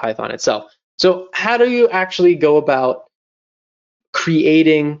comes with Python itself. So how do you actually go about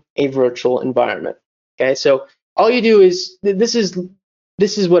creating a virtual environment? Okay, so all you do is this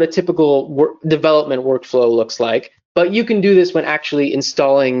is what a typical development workflow looks like, but you can do this when actually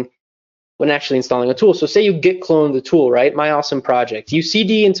installing a tool. So say you git clone the tool, right? My awesome project. You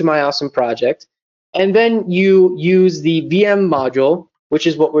cd into my awesome project, and then you use the VM module, which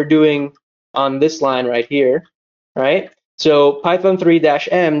is what we're doing on this line right here, right? So Python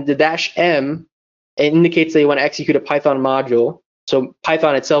 3-m, the -m, it indicates that you want to execute a Python module. So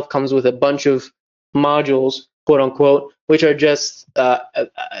Python itself comes with a bunch of modules, quote unquote, which are just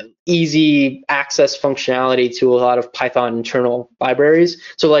easy access functionality to a lot of Python internal libraries.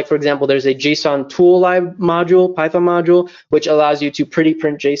 So like, for example, there's a JSON tool module, Python module, which allows you to pretty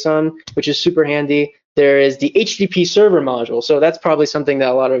print JSON, which is super handy. There is the HTTP server module. So that's probably something that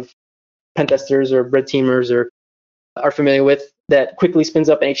a lot of pen testers or red teamers are familiar with, that quickly spins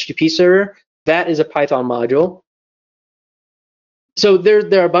up an HTTP server. That is a Python module. So there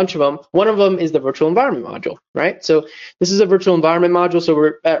are a bunch of them. One of them is the virtual environment module, right? So this is a virtual environment module. So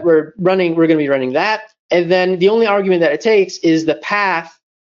we're going to be running that. And then the only argument that it takes is the path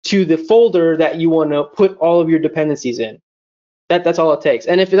to the folder that you want to put all of your dependencies in. That's all it takes.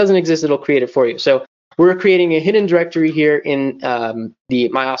 And if it doesn't exist, it'll create it for you. So we're creating a hidden directory here in the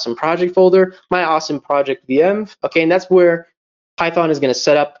My Awesome Project folder, My Awesome Project VM. Okay, and that's where Python is going to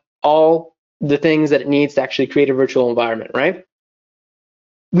set up all the things that it needs to actually create a virtual environment, right?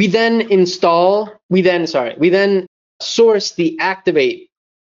 We then source the activate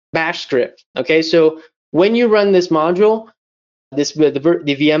bash script. Okay, so when you run this module, the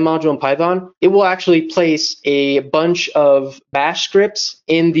VM module in Python, it will actually place a bunch of bash scripts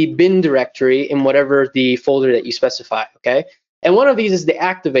in the bin directory in whatever the folder that you specify, okay? And one of these is the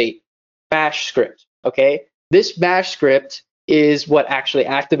activate bash script, okay? This bash script is what actually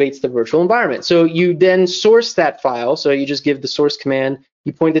activates the virtual environment. So you then source that file. So you just give the source command,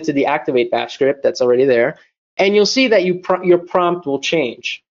 you point it to the activate bash script that's already there, and you'll see that your prompt will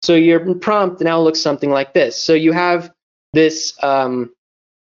change. So your prompt now looks something like this. So you have this the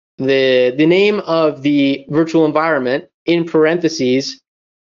name of the virtual environment in parentheses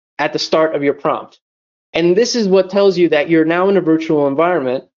at the start of your prompt. And this is what tells you that you're now in a virtual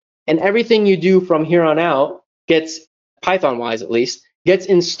environment, and everything you do from here on out gets, Python-wise at least, gets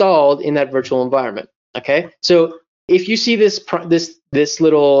installed in that virtual environment. Okay, so if you see this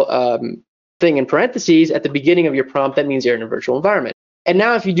little thing in parentheses at the beginning of your prompt, that means you're in a virtual environment. And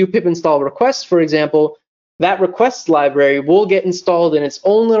now if you do pip install requests, for example, that requests library will get installed in its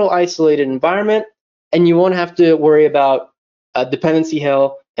own little isolated environment, and you won't have to worry about dependency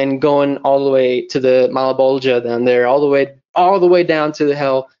hell and going all the way to the Malabolgia down there, all the way down to the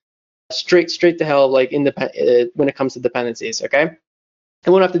hell, straight to hell, like when it comes to dependencies. Okay, and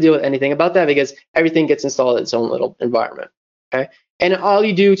we won't have to deal with anything about that because everything gets installed in its own little environment. Okay, and all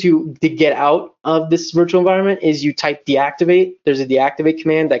you do to get out of this virtual environment is you type deactivate. There's a deactivate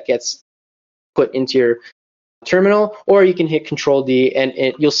command that gets put into your terminal, or you can hit Control D, and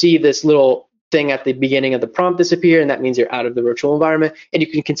you'll see this little thing at the beginning of the prompt disappear, and that means you're out of the virtual environment, and you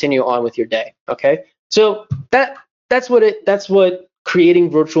can continue on with your day. Okay, so that's what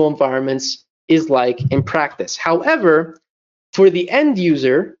creating virtual environments is like in practice. However, for the end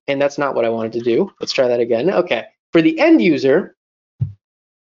user, and that's not what I wanted to do. Let's try that again. Okay, for the end user,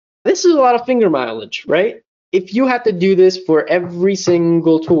 this is a lot of finger mileage, right? If you have to do this for every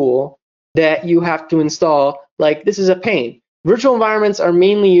single tool that you have to install, like, this is a pain. Virtual environments are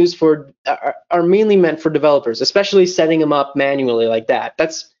mainly meant for developers, especially setting them up manually like that.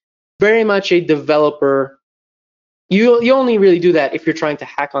 That's very much a developer. You only really do that if you're trying to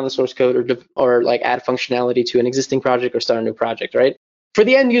hack on the source code or like add functionality to an existing project or start a new project, right? For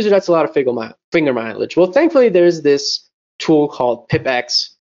the end user, that's a lot of finger mileage. Well, thankfully, there's this tool called pipx.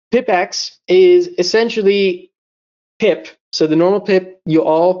 Pipx is essentially pip, so the normal pip you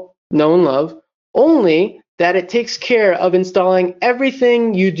all know and love, only that it takes care of installing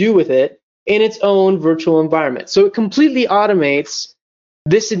everything you do with it in its own virtual environment. So it completely automates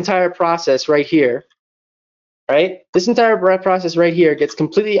this entire process right here, right? This entire process right here gets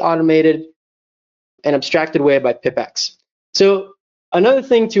completely automated and abstracted away by pipx. So another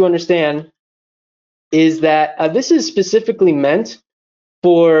thing to understand is that this is specifically meant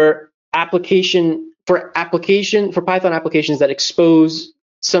for Python applications that expose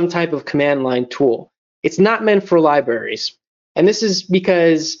some type of command line tool. It's not meant for libraries. And this is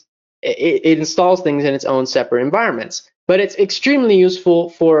because it installs things in its own separate environments. But it's extremely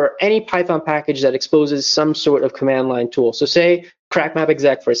useful for any Python package that exposes some sort of command line tool. So say crackmap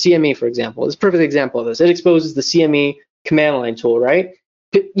exec for a CME, for example, is a perfect example of this. It exposes the CME command line tool, right?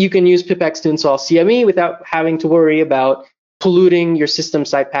 You can use pipx to install CME without having to worry about polluting your system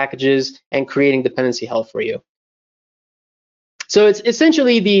side packages and creating dependency hell for you. So it's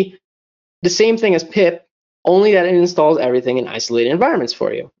essentially the same thing as pip, only that it installs everything in isolated environments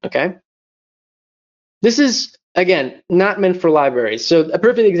for you, okay? This is, again, not meant for libraries. So a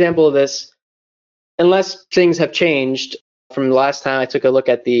perfect example of this, unless things have changed from the last time I took a look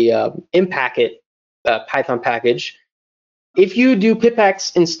at the impacket Python package, if you do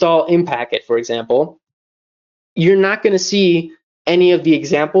pipx install impacket, for example, you're not going to see any of the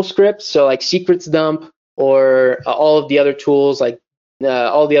example scripts, so like secrets dump or all of the other tools, like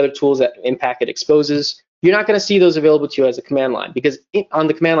all the other tools that impacket exposes. You're not going to see those available to you as a command line because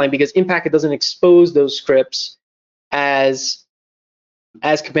impacket doesn't expose those scripts as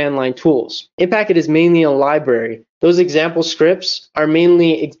command line tools. Impacket is mainly a library. Those example scripts are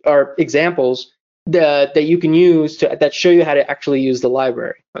mainly examples that you can use that show you how to actually use the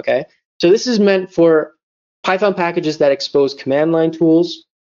library. Okay, so this is meant for Python packages that expose command line tools,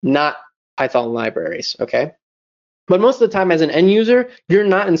 not Python libraries. Okay, but most of the time as an end user, you're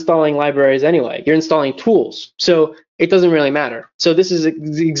not installing libraries anyway. You're installing tools, so it doesn't really matter. So this is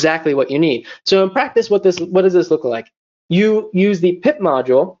exactly what you need. So in practice, what does this look like? You use the pip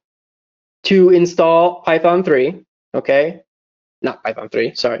module to install Python 3. Okay, not Python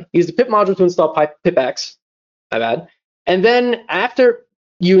 3. Sorry. Use the pip module to install pipx. My bad. And then after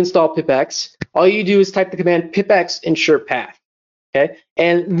you install pipx, all you do is type the command pipx ensure path. Okay,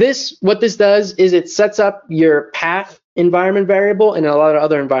 and what this does is it sets up your path environment variable and a lot of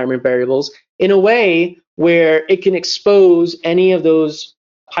other environment variables in a way where it can expose any of those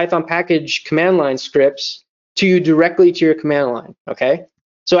Python package command line scripts to you directly to your command line, okay?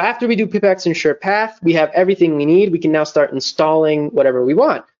 So after we do pipex ensure path, we have everything we need. We can now start installing whatever we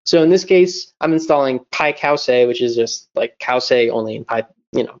want. So in this case, I'm installing PyCause, which is just like Cause only in Python,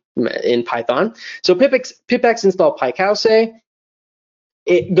 in Python. So pipex install PyCause.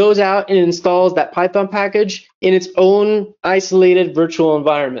 It goes out and installs that Python package in its own isolated virtual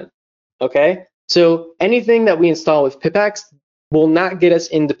environment, okay? So anything that we install with pipex will not get us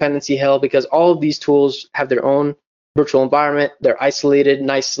in dependency hell because all of these tools have their own virtual environment. They're isolated,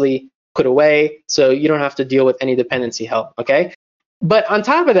 nicely put away, so you don't have to deal with any dependency hell, okay? But on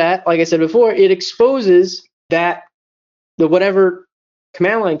top of that, like I said before, it exposes that the whatever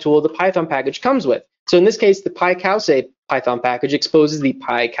command line tool the Python package comes with. So in this case, the PyCause Python package exposes the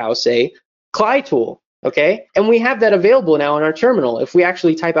PyCause CLI tool, okay? And we have that available now in our terminal. If we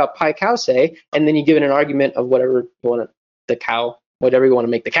actually type out PyCause and then you give it an argument of whatever you want whatever you want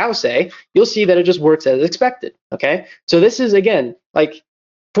to make the cow say, you'll see that it just works as expected, okay? So this is, again, like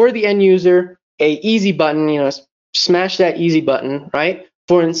for the end user, a easy button, smash that easy button, right?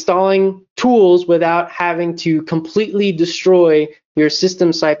 For installing tools without having to completely destroy your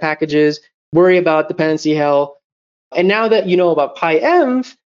system side packages, worry about dependency hell. And now that you know about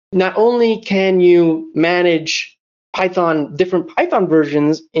PyEnv, not only can you manage different Python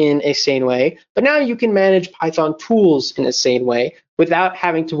versions in a sane way, but now you can manage Python tools in a sane way without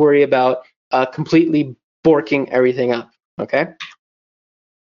having to worry about completely borking everything up, okay?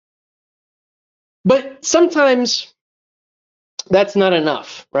 But sometimes that's not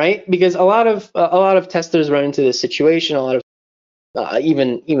enough, right? Because a lot of testers run into this situation. A lot of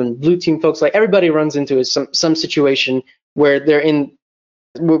even blue team folks, like everybody runs into some situation where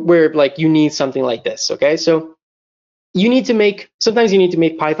where like you need something like this, okay? So sometimes you need to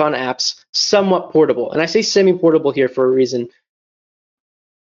make Python apps somewhat portable. And I say semi-portable here for a reason.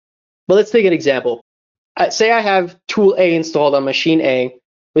 But let's take an example. Say I have tool A installed on machine A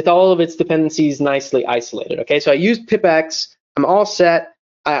with all of its dependencies nicely isolated, okay? So I use pipex, I'm all set.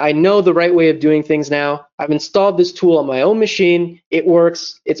 I know the right way of doing things now. I've installed this tool on my own machine. It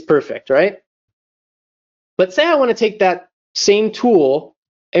works, it's perfect, right? But say I want to take that same tool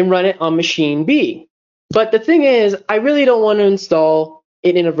and run it on machine B. But the thing is, I really don't want to install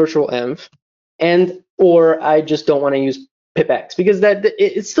it in a virtual env, or I just don't want to use pipex because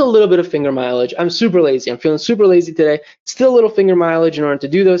it's still a little bit of finger mileage. I'm super lazy. I'm feeling super lazy today. Still a little finger mileage in order to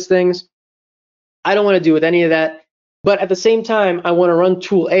do those things. I don't want to do with any of that. But at the same time, I want to run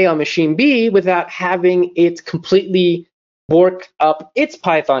tool A on machine B without having it completely bork up its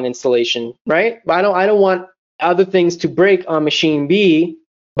Python installation, right? I don't want other things to break on machine B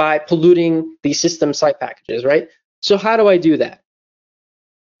by polluting the system side packages, right? So how do I do that?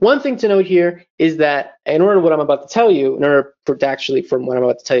 One thing to note here is that in order what I'm about to tell you, in order for what I'm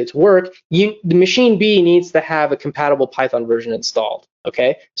about to tell you to work, the machine B needs to have a compatible Python version installed,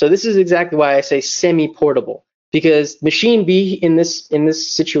 okay? So this is exactly why I say semi-portable, because machine B in this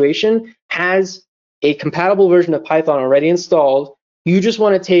situation has a compatible version of Python already installed. You just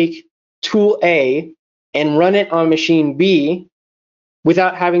want to take tool A and run it on machine B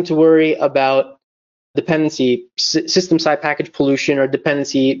without having to worry about system side package pollution or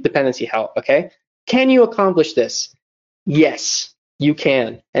dependency hell, okay? Can you accomplish this? Yes, you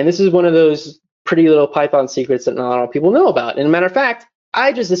can. And this is one of those pretty little Python secrets that not a lot of people know about. And as a matter of fact,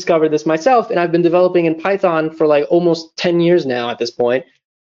 I just discovered this myself, and I've been developing in Python for like almost 10 years now at this point,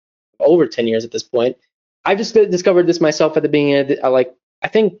 over 10 years at this point. I just discovered this myself at the beginning of I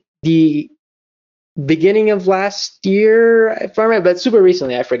think the beginning of last year, if I remember, but super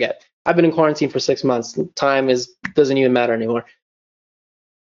recently, I forget. I've been in quarantine for 6 months. Time doesn't even matter anymore.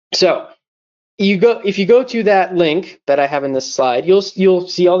 So if you go to that link that I have in this slide, you'll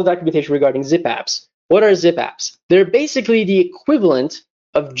see all the documentation regarding zip apps. What are zip apps? They're basically the equivalent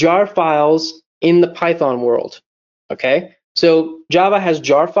of jar files in the Python world. Okay? So Java has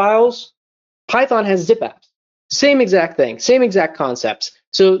jar files, Python has zip apps. Same exact thing, same exact concepts.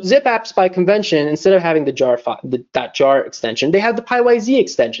 So zip apps by convention, instead of having the jar .jar extension, they have the PyYZ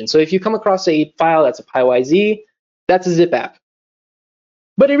extension. So if you come across a file that's a PyYZ, that's a zip app.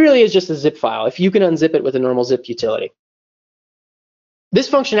 But it really is just a zip file if you can unzip it with a normal zip utility. This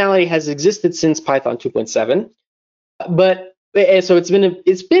functionality has existed since Python 2.7, but so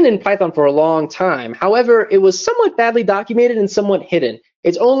it's been in Python for a long time. However, it was somewhat badly documented and somewhat hidden.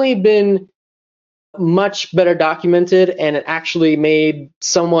 It's only been much better documented, and it actually made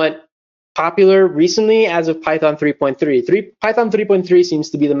somewhat popular recently as of Python 3.3. Python 3.3 seems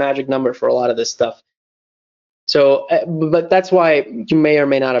to be the magic number for a lot of this stuff. So, but that's why you may or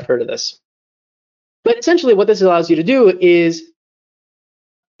may not have heard of this. But essentially what this allows you to do is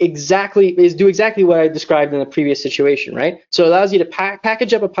do exactly what I described in the previous situation, right? So it allows you to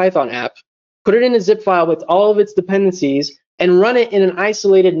package up a Python app, put it in a zip file with all of its dependencies, and run it in an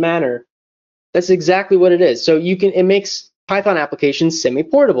isolated manner. That's exactly what it is. So it makes Python applications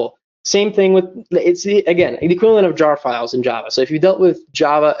semi-portable. Same thing with, it's again, the equivalent of jar files in Java. So if you dealt with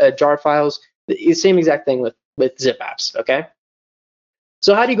Java jar files, the same exact thing with zip apps, okay?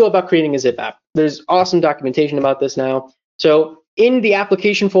 So how do you go about creating a zip app? There's awesome documentation about this now. So in the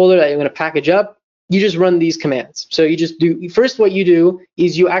application folder that you're going to package up, you just run these commands. So you just first what you do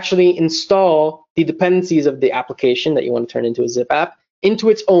is you actually install the dependencies of the application that you want to turn into a zip app into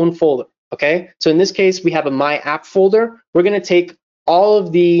its own folder, okay? So in this case, we have a my app folder. We're going to take all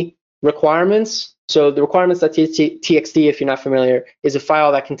of the requirements. So the requirements.txt, if you're not familiar, is a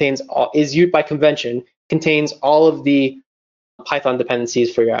file that is used by convention, contains all of the Python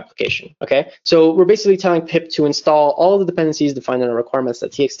dependencies for your application, okay? So we're basically telling pip to install all of the dependencies defined in a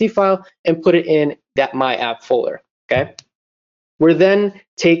requirements.txt file and put it in that my app folder, okay? We're then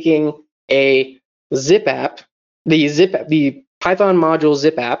taking a zip app, the Python module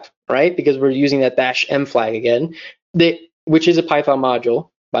zip app, right? Because we're using that -m flag again, which is a Python module,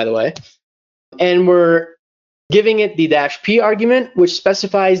 by the way, and we're giving it the -p argument, which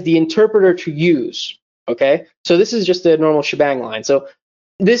specifies the interpreter to use. Okay, so this is just a normal shebang line. So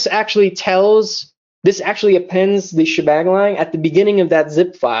this actually appends the shebang line at the beginning of that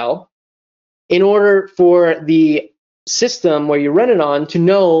zip file in order for the system where you run it on to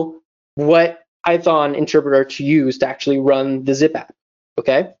know what Python interpreter to use to actually run the zip app.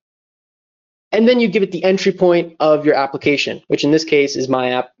 Okay, and then you give it the entry point of your application, which in this case is my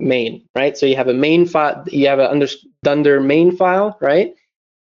app main, right? So you have a main file, you have a under main file, right?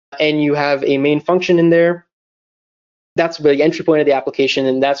 And you have a main function in there. That's the entry point of the application,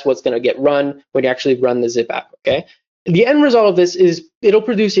 and that's what's going to get run when you actually run the zip app, okay? The end result of this is it'll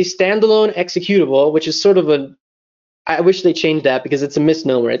produce a standalone executable, which is sort of I wish they changed that because it's a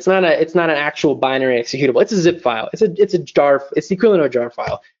misnomer. It's not an actual binary executable. It's a zip file. It's the equivalent of a jar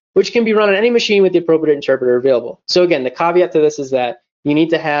file, which can be run on any machine with the appropriate interpreter available. So again, the caveat to this is that you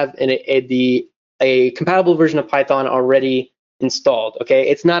need to have a compatible version of Python already installed, okay?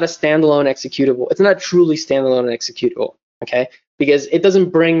 It's not a standalone executable. It's not truly standalone executable, okay? Because it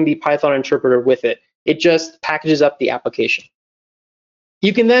doesn't bring the Python interpreter with it. It just packages up the application.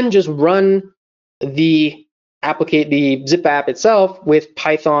 You can then just run the zip app itself with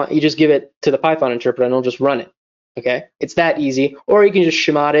Python. You just give it to the Python interpreter and it'll just run it, okay? It's that easy. Or you can just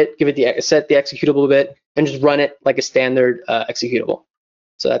shemot it, set the executable bit, and just run it like a standard executable.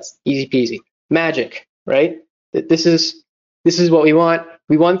 So that's easy peasy. Magic, right? This is what we want.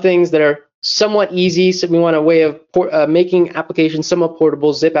 We want things that are somewhat easy. So we want a way of making applications somewhat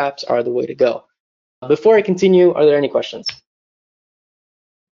portable. Zip apps are the way to go. Before I continue, are there any questions?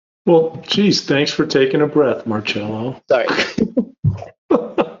 Well, geez, thanks for taking a breath, Marcello. Sorry.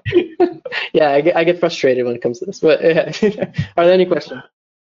 Yeah, I get frustrated when it comes to this. But are there any questions?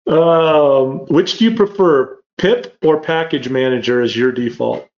 Which do you prefer, pip or package manager as your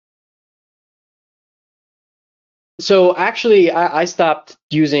default? So actually, I stopped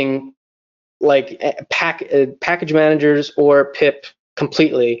using like package managers or pip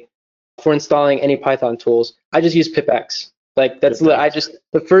completely for installing any Python tools. I just use pipx. Like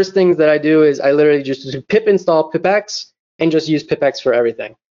the first things that I do is I literally just do pip install pipx and just use pipx for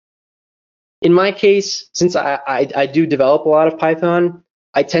everything. In my case, since I do develop a lot of Python,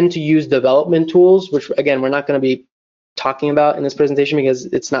 I tend to use development tools, which again we're not going to be talking about in this presentation because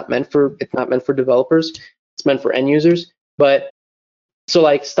it's not meant for developers. It's meant for end users. But so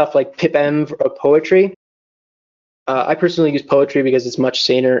like stuff like pipenv or Poetry. I personally use Poetry because it's much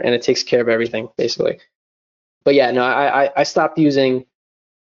saner and it takes care of everything basically. But yeah, no, I stopped using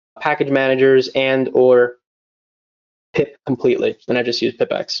package managers and or pip completely, and I just use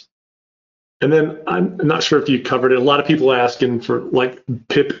pipx. And then I'm not sure if you covered it. A lot of people asking for like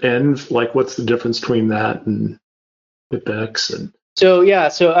pipenv, like what's the difference between that and pipx? And so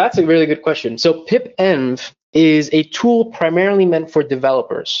that's a really good question. So pipenv is a tool primarily meant for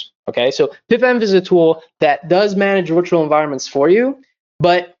developers. Okay, so pipenv is a tool that does manage virtual environments for you,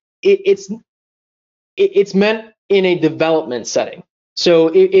 but it's meant in a development setting. So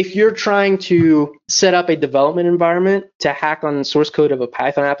if you're trying to set up a development environment to hack on the source code of a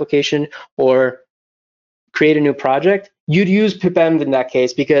Python application or create a new project, you'd use pipenv in that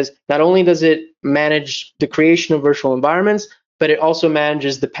case because not only does it manage the creation of virtual environments, but it also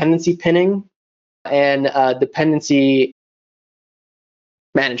manages dependency pinning and dependency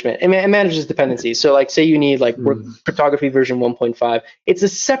management. It manages dependencies. So like say you need like cryptography version 1.5, it's a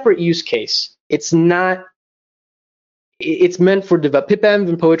separate use case. It's not. It's meant for pipenv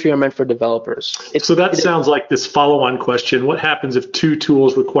and poetry are meant for developers. So that sounds like this follow-on question. What happens if two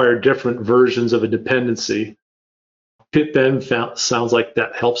tools require different versions of a dependency? pipenv sounds like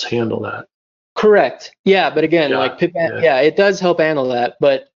that helps handle that. Correct. Yeah, but again, like pipenv, it does help handle that,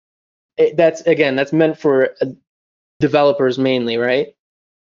 but that's meant for developers mainly, right?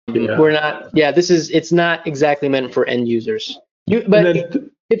 Yeah. We're not. Yeah, it's not exactly meant for end users.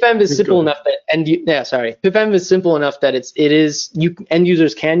 pipenv is simple enough that pipenv is simple enough that end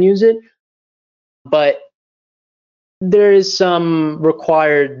users can use it, but there is some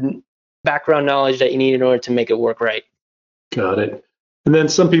required background knowledge that you need in order to make it work right. Got it. And then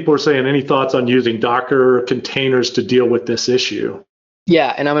some people are saying, any thoughts on using Docker containers to deal with this issue?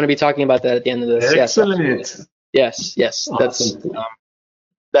 Yeah, and I'm going to be talking about that at the end of this. Excellent. Yes. Awesome.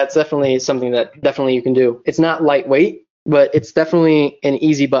 That's definitely something that definitely you can do. It's not lightweight, but it's definitely an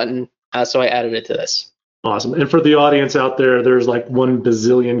easy button, so I added it to this. Awesome. And for the audience out there, there's like 1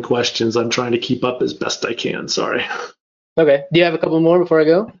 bazillion questions. I'm trying to keep up as best I can. Sorry. Okay. Do you have a couple more before I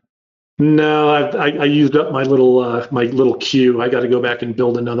go? No, I used up my little queue. I got to go back and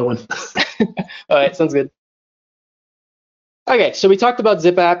build another one. All right, sounds good. Okay, so we talked about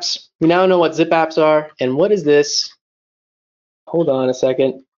zip apps. We now know what zip apps are. And what is this? Hold on a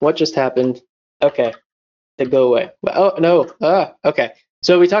second. What just happened? Okay, they go away. Oh, no. Okay.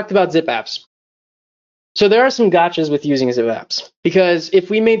 So we talked about zip apps. So there are some gotchas with using zip apps, because if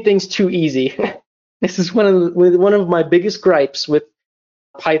we made things too easy, this is one of my biggest gripes with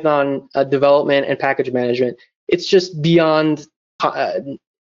Python development and package management. It's just beyond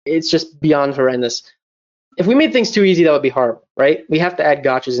horrendous. If we made things too easy, that would be horrible, right? We have to add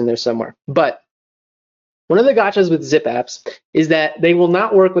gotchas in there somewhere. But one of the gotchas with zip apps is that they will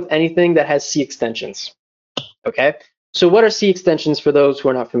not work with anything that has C extensions. Okay? So what are C extensions for those who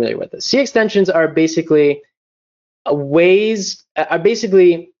are not familiar with this? C extensions are basically as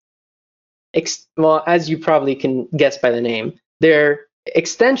you probably can guess by the name, they're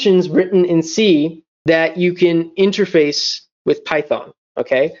extensions written in C that you can interface with Python.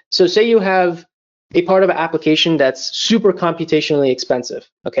 Okay? So say you have a part of an application that's super computationally expensive.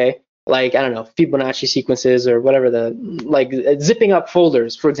 Okay? Like, I don't know, Fibonacci sequences or whatever, zipping up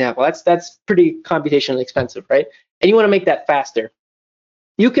folders, for example. That's pretty computationally expensive, right? And you want to make that faster.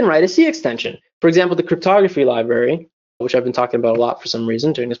 You can write a C extension. For example, the cryptography library, which I've been talking about a lot for some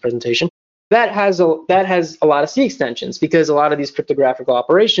reason during this presentation, that has a lot of C extensions, because a lot of these cryptographic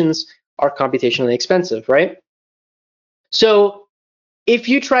operations are computationally expensive, right? So if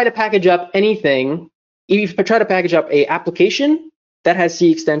you try to package up anything, if you try to package up an application that has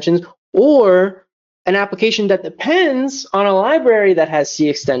C extensions, or an application that depends on a library that has C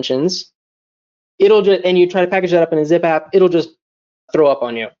extensions, and you try to package that up in a zip app, it'll just throw up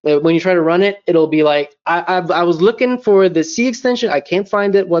on you. When you try to run it, it'll be like, I was looking for the C extension, I can't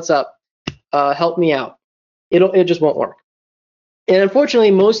find it, what's up? Help me out. It just won't work. And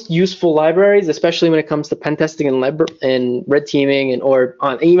unfortunately, most useful libraries, especially when it comes to pen testing and red teaming, or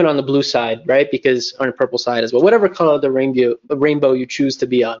even on the blue side, right? Because on the purple side as well, whatever color the rainbow you choose to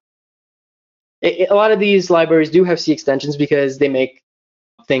be on. A lot of these libraries do have C extensions because they make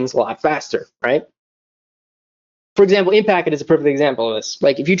things a lot faster, right? For example, Impacket is a perfect example of this.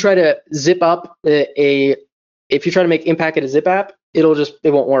 Like, if you try to zip up if you try to make Impacket a zip app, it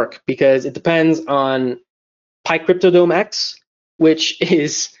won't work, because it depends on PyCryptodome X, which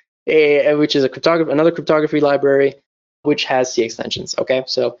is another cryptography library, which has C extensions. Okay,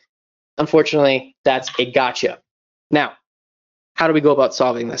 so unfortunately, that's a gotcha. Now, how do we go about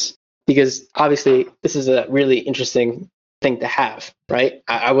solving this? Because obviously, this is a really interesting thing to have, right?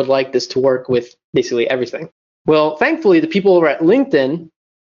 I would like this to work with basically everything. Well, thankfully, the people over at LinkedIn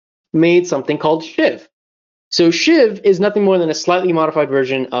made something called Shiv. So Shiv is nothing more than a slightly modified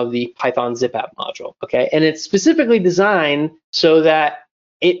version of the Python zip app module, okay? And it's specifically designed so that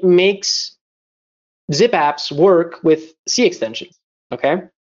it makes zip apps work with C extensions, okay?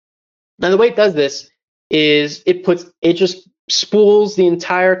 Now, the way it does this is it just spools the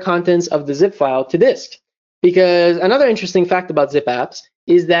entire contents of the zip file to disk. Because another interesting fact about zip apps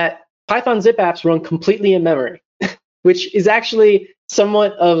is that Python zip apps run completely in memory, which is actually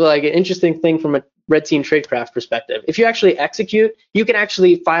somewhat of like an interesting thing from a red team tradecraft perspective. If you actually execute, you can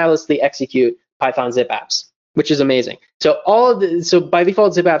actually filelessly execute Python zip apps, which is amazing. So by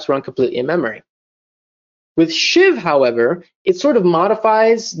default, zip apps run completely in memory. With Shiv, however, it sort of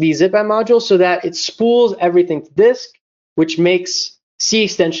modifies the zip app module so that it spools everything to disk, which makes C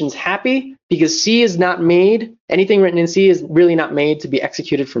extensions happy, because C is not made, anything written in C is really not made to be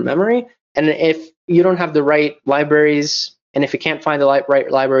executed from memory. And if you don't have the right libraries and if it can't find the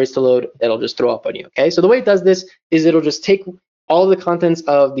right libraries to load, it'll just throw up on you. Okay, so the way it does this is it'll just take all of the contents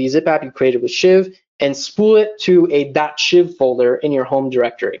of the zip app you created with shiv and spool it to a .shiv folder in your home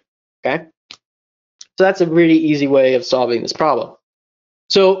directory. Okay, so that's a really easy way of solving this problem.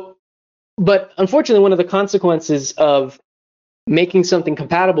 So, but unfortunately, one of the consequences of making something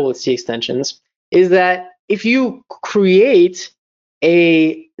compatible with C extensions is that if you create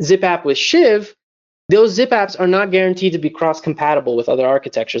a zip app with shiv, those zip apps are not guaranteed to be cross-compatible with other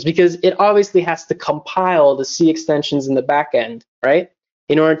architectures because it obviously has to compile the C extensions in the back end, right?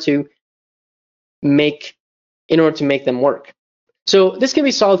 In order to make them work. So this can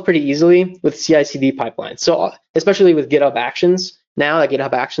be solved pretty easily with CI/CD pipelines. So especially with GitHub Actions, now that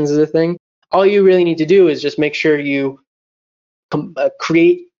GitHub Actions is a thing, all you really need to do is just make sure you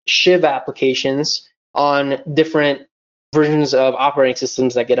create shiv applications on different versions of operating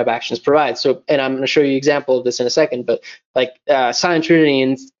systems that GitHub Actions provides. So, and I'm going to show you an example of this in a second, but like Silent Trinity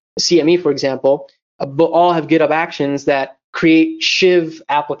and CME, for example, all have GitHub Actions that create shiv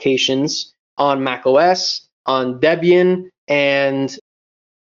applications on macOS, on Debian, and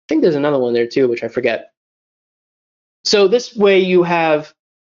I think there's another one there too, which I forget. So this way you have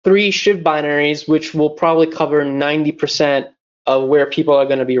 3 shiv binaries, which will probably cover 90% of where people are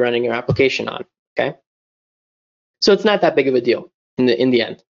going to be running your application on. Okay, so it's not that big of a deal in the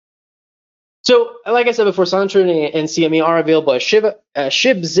end. So, like I said before, Silent Trinity and CME are available as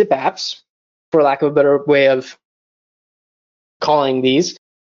shiv zip apps, for lack of a better way of calling these.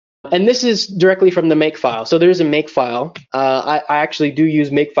 And this is directly from the makefile. So there's a makefile. I actually do use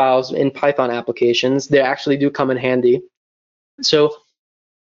makefiles in Python applications. They actually do come in handy. So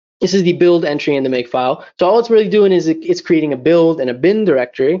this is the build entry in the makefile. So all it's really doing is it's creating a build and a bin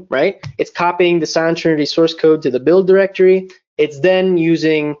directory, right? It's copying the Silent Trinity source code to the build directory. It's then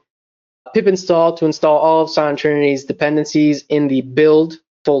using pip install to install all of Silent Trinity's dependencies in the build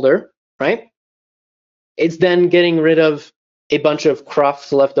folder, right? It's then getting rid of a bunch of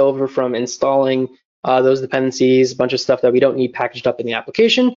cruft left over from installing those dependencies, a bunch of stuff that we don't need packaged up in the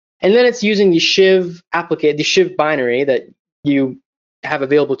application. And then it's using the shiv binary that you have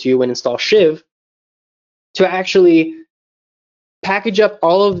available to you when install shiv to actually package up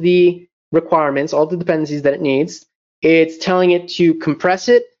all of the requirements, all the dependencies that it needs. It's telling it to compress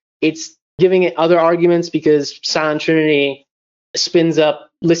it. It's giving it other arguments because Silent Trinity spins up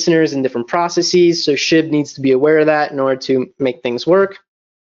listeners in different processes, so shiv needs to be aware of that in order to make things work.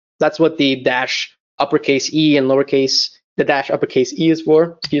 That's what the dash uppercase E and lowercase, the dash uppercase E is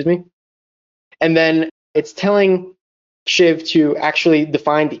for, excuse me. And then it's telling shiv to actually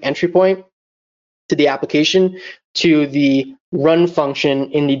define the entry point to the application to the run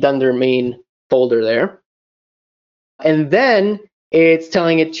function in the dunder main folder there. And then it's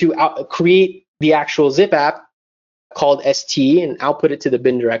telling it to create the actual zip app called st and output it to the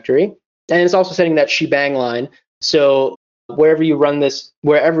bin directory. And it's also setting that shebang line. So wherever you run this,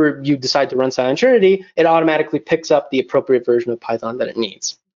 wherever you decide to run Silent Trinity, it automatically picks up the appropriate version of Python that it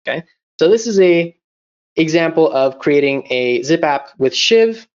needs. Okay, so this is a example of creating a zip app with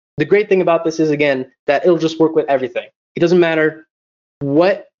shiv. The great thing about this is, again, that it'll just work with everything. It doesn't matter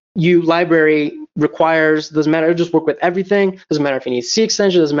what you library requires, doesn't matter, it'll just work with everything. Doesn't matter if it needs C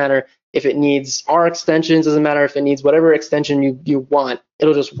extension, doesn't matter if it needs R extensions, doesn't matter if it needs whatever extension you want,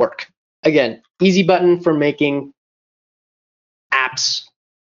 it'll just work. Again, easy button for making apps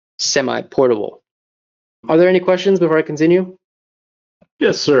semi-portable. Are there any questions before I continue?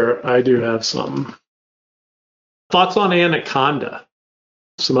 Yes, sir. I do have some. Thoughts on Anaconda?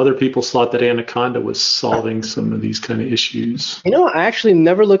 Some other people thought that Anaconda was solving some of these kind of issues. You know, I actually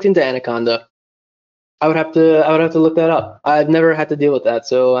never looked into Anaconda. I would have to look that up. I've never had to deal with that,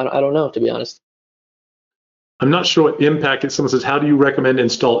 so I don't know, to be honest. I'm not sure what Impacket. Someone says, how do you recommend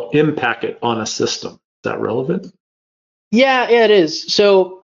install Impacket on a system? Is that relevant? Yeah, it is.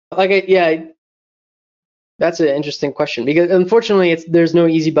 So, that's an interesting question because unfortunately, there's no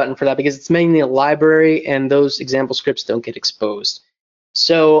easy button for that because it's mainly a library and those example scripts don't get exposed.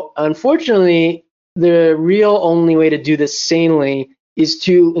 So, unfortunately, the real only way to do this sanely is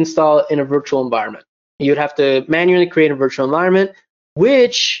to install it in a virtual environment. You'd have to manually create a virtual environment,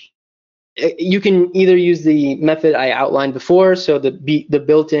 which you can either use the method I outlined before, so the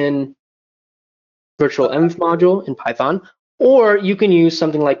built-in virtual env module in Python, or you can use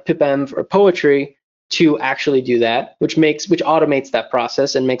something like pipenv or Poetry to actually do that, which automates that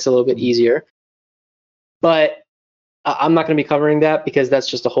process and makes it a little bit easier. But I'm not going to be covering that because that's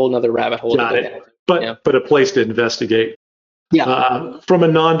just a whole nother rabbit hole. Got it. But a place to investigate. Yeah. From a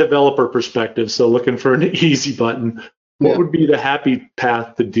non-developer perspective, so looking for an easy button, what would be the happy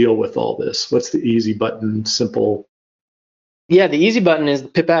path to deal with all this? What's the easy button, simple Yeah, the easy button is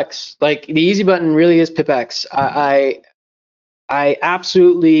pipx. Like the easy button really is pipx. I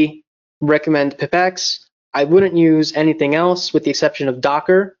absolutely recommend pipx. I wouldn't use anything else with the exception of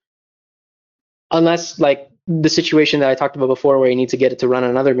Docker, unless like the situation that I talked about before where you need to get it to run on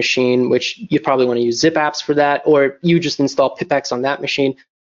another machine, which you probably want to use zip apps for that, or you just install pipx on that machine.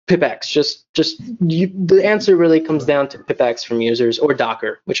 Pipx, the answer really comes down to pipx from users or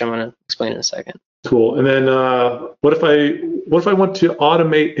Docker, which I'm going to explain in a second. Cool. And then what if I want to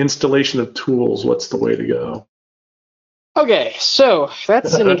automate installation of tools? What's the way to go? Okay, so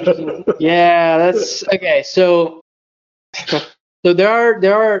that's an interesting. Yeah, that's okay. So there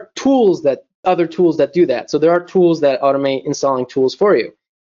are other tools that do that. So there are tools that automate installing tools for you.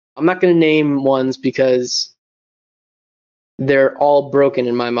 I'm not going to name ones because they're all broken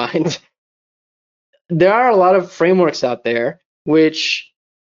in my mind. There are a lot of frameworks out there which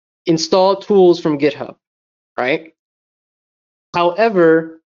install tools from GitHub, right?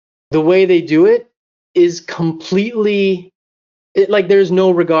 However, the way they do it is completely like there's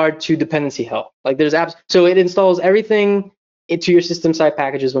no regard to dependency health. Like there's apps, so it installs everything into your system side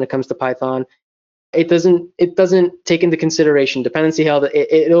packages when it comes to Python. It doesn't take into consideration dependency health.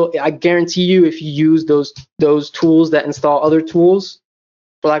 I guarantee you, if you use those tools that install other tools,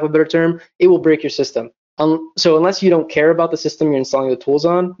 for lack of a better term, it will break your system. So unless you don't care about the system you're installing the tools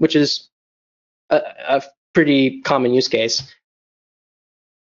on, which is a pretty common use case,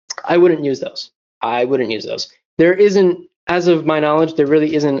 I wouldn't use those. There isn't, as of my knowledge, there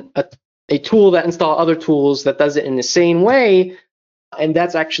really isn't a tool that installs other tools that does it in the same way. And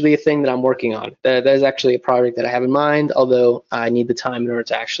that's actually a thing that I'm working on. That is actually a project that I have in mind, although I need the time in order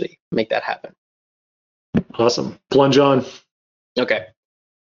to actually make that happen. Awesome. Plunge on. Okay.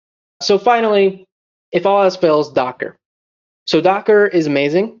 So finally, if all else fails, Docker. So Docker is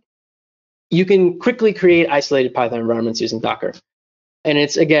amazing. You can quickly create isolated Python environments using Docker. And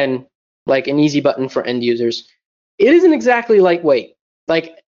it's, again, like an easy button for end users. It isn't exactly lightweight.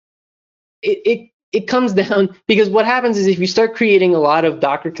 Like it comes down, because what happens is if you start creating a lot of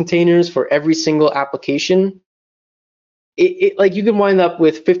Docker containers for every single application, like you can wind up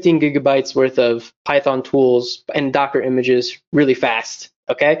with 15 gigabytes worth of Python tools and Docker images really fast.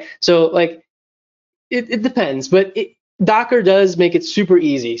 Okay, so like it depends, but Docker does make it super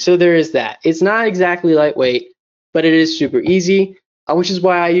easy. So there is that. It's not exactly lightweight, but it is super easy, which is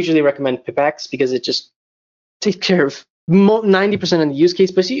why I usually recommend pipx, because it just takes care of 90% of the use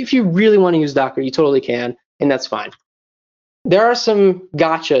case. But if you really want to use Docker, you totally can, and that's fine. There are some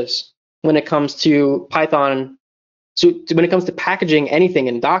gotchas when it comes to Python. So when it comes to packaging anything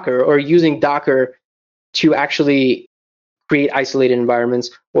in Docker or using Docker to actually create isolated environments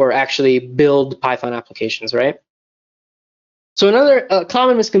or actually build Python applications, right? So another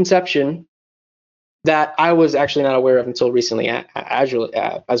common misconception that I was actually not aware of until recently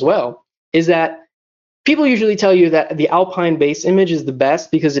as well is that people usually tell you that the Alpine base image is the best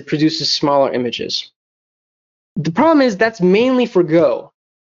because it produces smaller images. The problem is that's mainly for Go.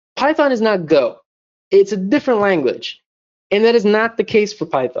 Python is not Go. It's a different language. And that is not the case for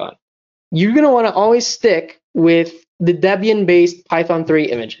Python. You're going to want to always stick with the Debian-based Python 3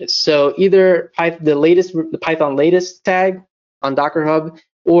 images. So either the Python latest tag on Docker Hub,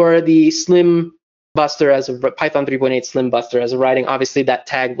 or the Slim Buster as a Python 3.8 Slim Buster as a writing. Obviously, that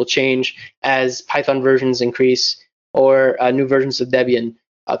tag will change as Python versions increase or new versions of Debian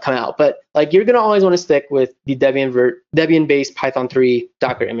come out. But like you're going to always want to stick with the Debian-based Python 3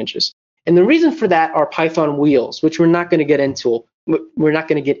 Docker images. And the reason for that are Python wheels, which we're not going to get into.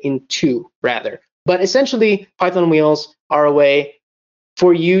 But essentially, Python wheels are a way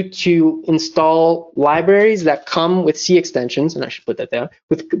for you to install libraries that come with C extensions, and I should put that down,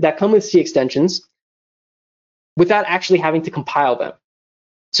 that come with C extensions without actually having to compile them.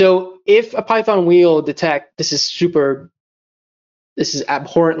 So if a Python wheel detect, this is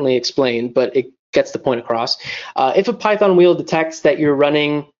abhorrently explained, but it gets the point across. If a Python wheel detects that you're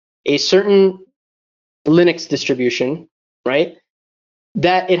running a certain Linux distribution, right,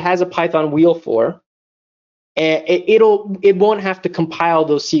 that it has a Python wheel for, it won't have to compile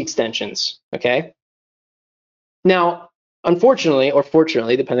those C extensions, okay? Now, unfortunately, or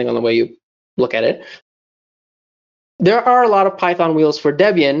fortunately, depending on the way you look at it, there are a lot of Python wheels for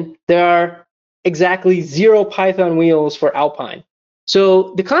Debian. There are exactly 0 Python wheels for Alpine.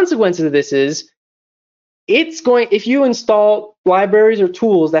 So the consequences of this is, if you install libraries or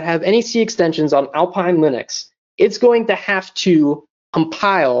tools that have any C extensions on Alpine Linux, it's going to have to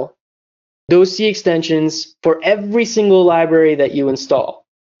compile those C extensions for every single library that you install,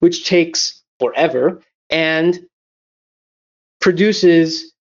 which takes forever and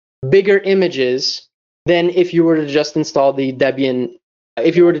produces bigger images than if you were to just install the Debian,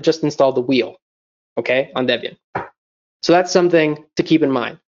 if you were to just install the wheel, okay, on Debian. So that's something to keep in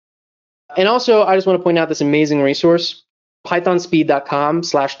mind. And also, I just want to point out this amazing resource,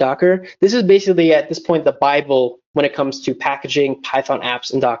 pythonspeed.com/Docker. This is basically, at this point, the Bible when it comes to packaging Python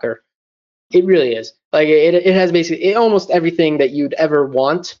apps in Docker. It really is. Like, it has basically almost everything that you'd ever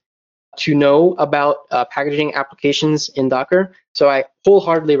want to know about packaging applications in Docker. So I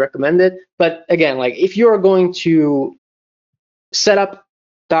wholeheartedly recommend it. But again, like, if you're going to set up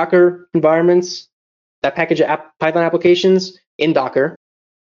Docker environments that package Python applications in Docker,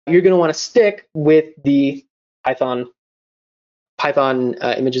 you're going to want to stick with the Python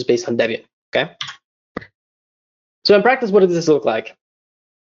images based on Debian. Okay. So in practice, what does this look like?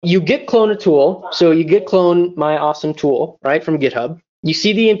 You git clone a tool. So you git clone my awesome tool, right, from GitHub. You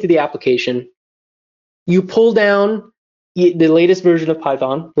cd into the application. You pull down the latest version of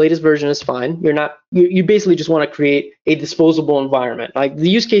Python. Latest version is fine. You basically just want to create a disposable environment. Like, the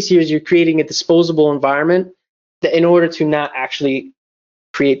use case here is you're creating a disposable environment that in order to not actually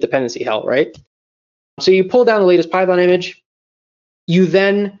create dependency hell, right? So you pull down the latest Python image. You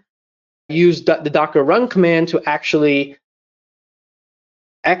then use the Docker run command to actually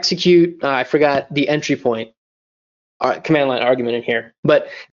execute, I forgot the entry point, command line argument in here. But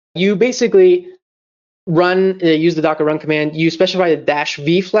you basically use the Docker run command. You specify the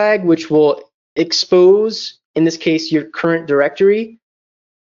 -v flag, which will expose, in this case, your current directory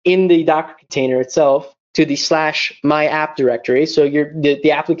in the Docker container itself to the /myapp directory. So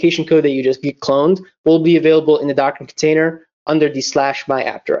the application code that you just get cloned will be available in the Docker container under the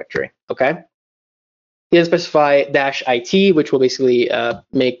 /myapp directory. Okay. You then specify -it, which will basically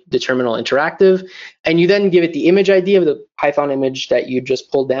make the terminal interactive. And you then give it the image ID of the Python image that you just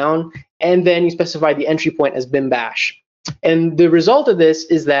pulled down. And then you specify the entry point as bin bash. And the result of this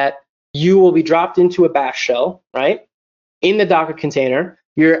is that you will be dropped into a bash shell, right, in the Docker container.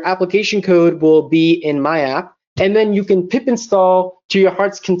 Your application code will be in myapp. And then you can pip install to your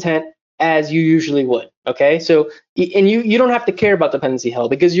heart's content as you usually would. Okay. So, and you don't have to care about dependency hell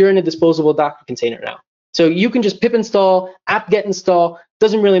because you're in a disposable Docker container now. So you can just pip install, apt-get install,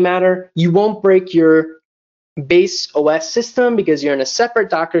 doesn't really matter. You won't break your base OS system because you're in a separate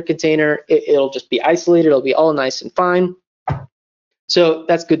Docker container. It'll just be isolated. It'll be all nice and fine. So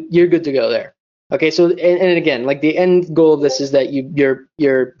that's good. You're good to go there. Okay, so and again, like, the end goal of this is that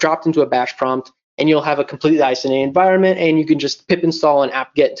you're dropped into a bash prompt and you'll have a completely isolated environment and you can just pip install and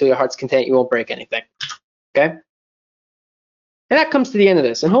apt-get to your heart's content. You won't break anything. Okay? And that comes to the end of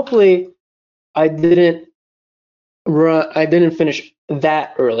this. And hopefully I didn't finish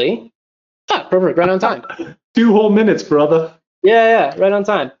that early. Perfect, right on time. 2 whole minutes, brother. Yeah, right on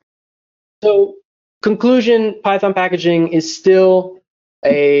time. So, conclusion, Python packaging is still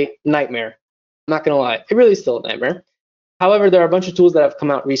a nightmare. I'm not gonna lie, it really is still a nightmare. However, there are a bunch of tools that have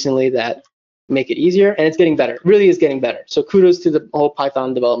come out recently that make it easier, and it's getting better. It really is getting better. So kudos to the whole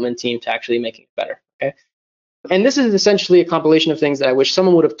Python development team to actually making it better. Okay, and this is essentially a compilation of things that I wish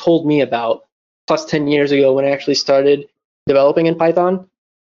someone would have told me about plus 10 years ago when I actually started developing in Python,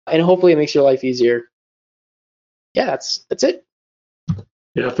 and hopefully it makes your life easier. Yeah, that's it.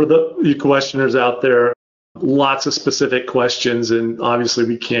 Yeah, for you questioners out there, lots of specific questions, and obviously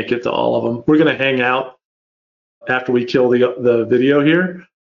we can't get to all of them. We're going to hang out after we kill the video here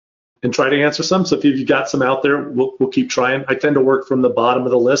and try to answer some. So if you've got some out there, we'll keep trying. I tend to work from the bottom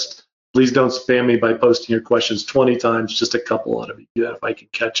of the list. Please don't spam me by posting your questions 20 times, just a couple out of you, if I can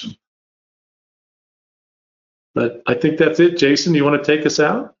catch them. But I think that's it. Jason, you want to take us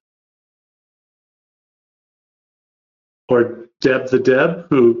out? Or Deb the Deb,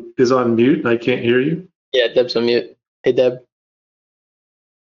 who is on mute and I can't hear you? Yeah, Deb's on mute. Hey, Deb.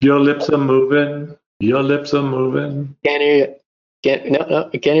 Your lips are moving. Your lips are moving. Can't hear you. No,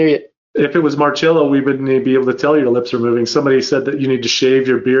 I can't hear you. If it was Marcello, we wouldn't be able to tell your lips are moving. Somebody said that you need to shave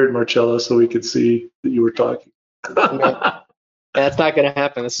your beard, Marcello, so we could see that you were talking. No, that's not going to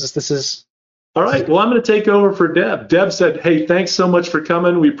happen. This is. All right. Well, I'm going to take over for Deb. Deb said, hey, thanks so much for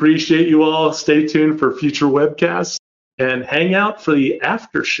coming. We appreciate you all. Stay tuned for future webcasts and hang out for the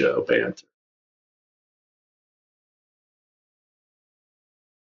after show banter.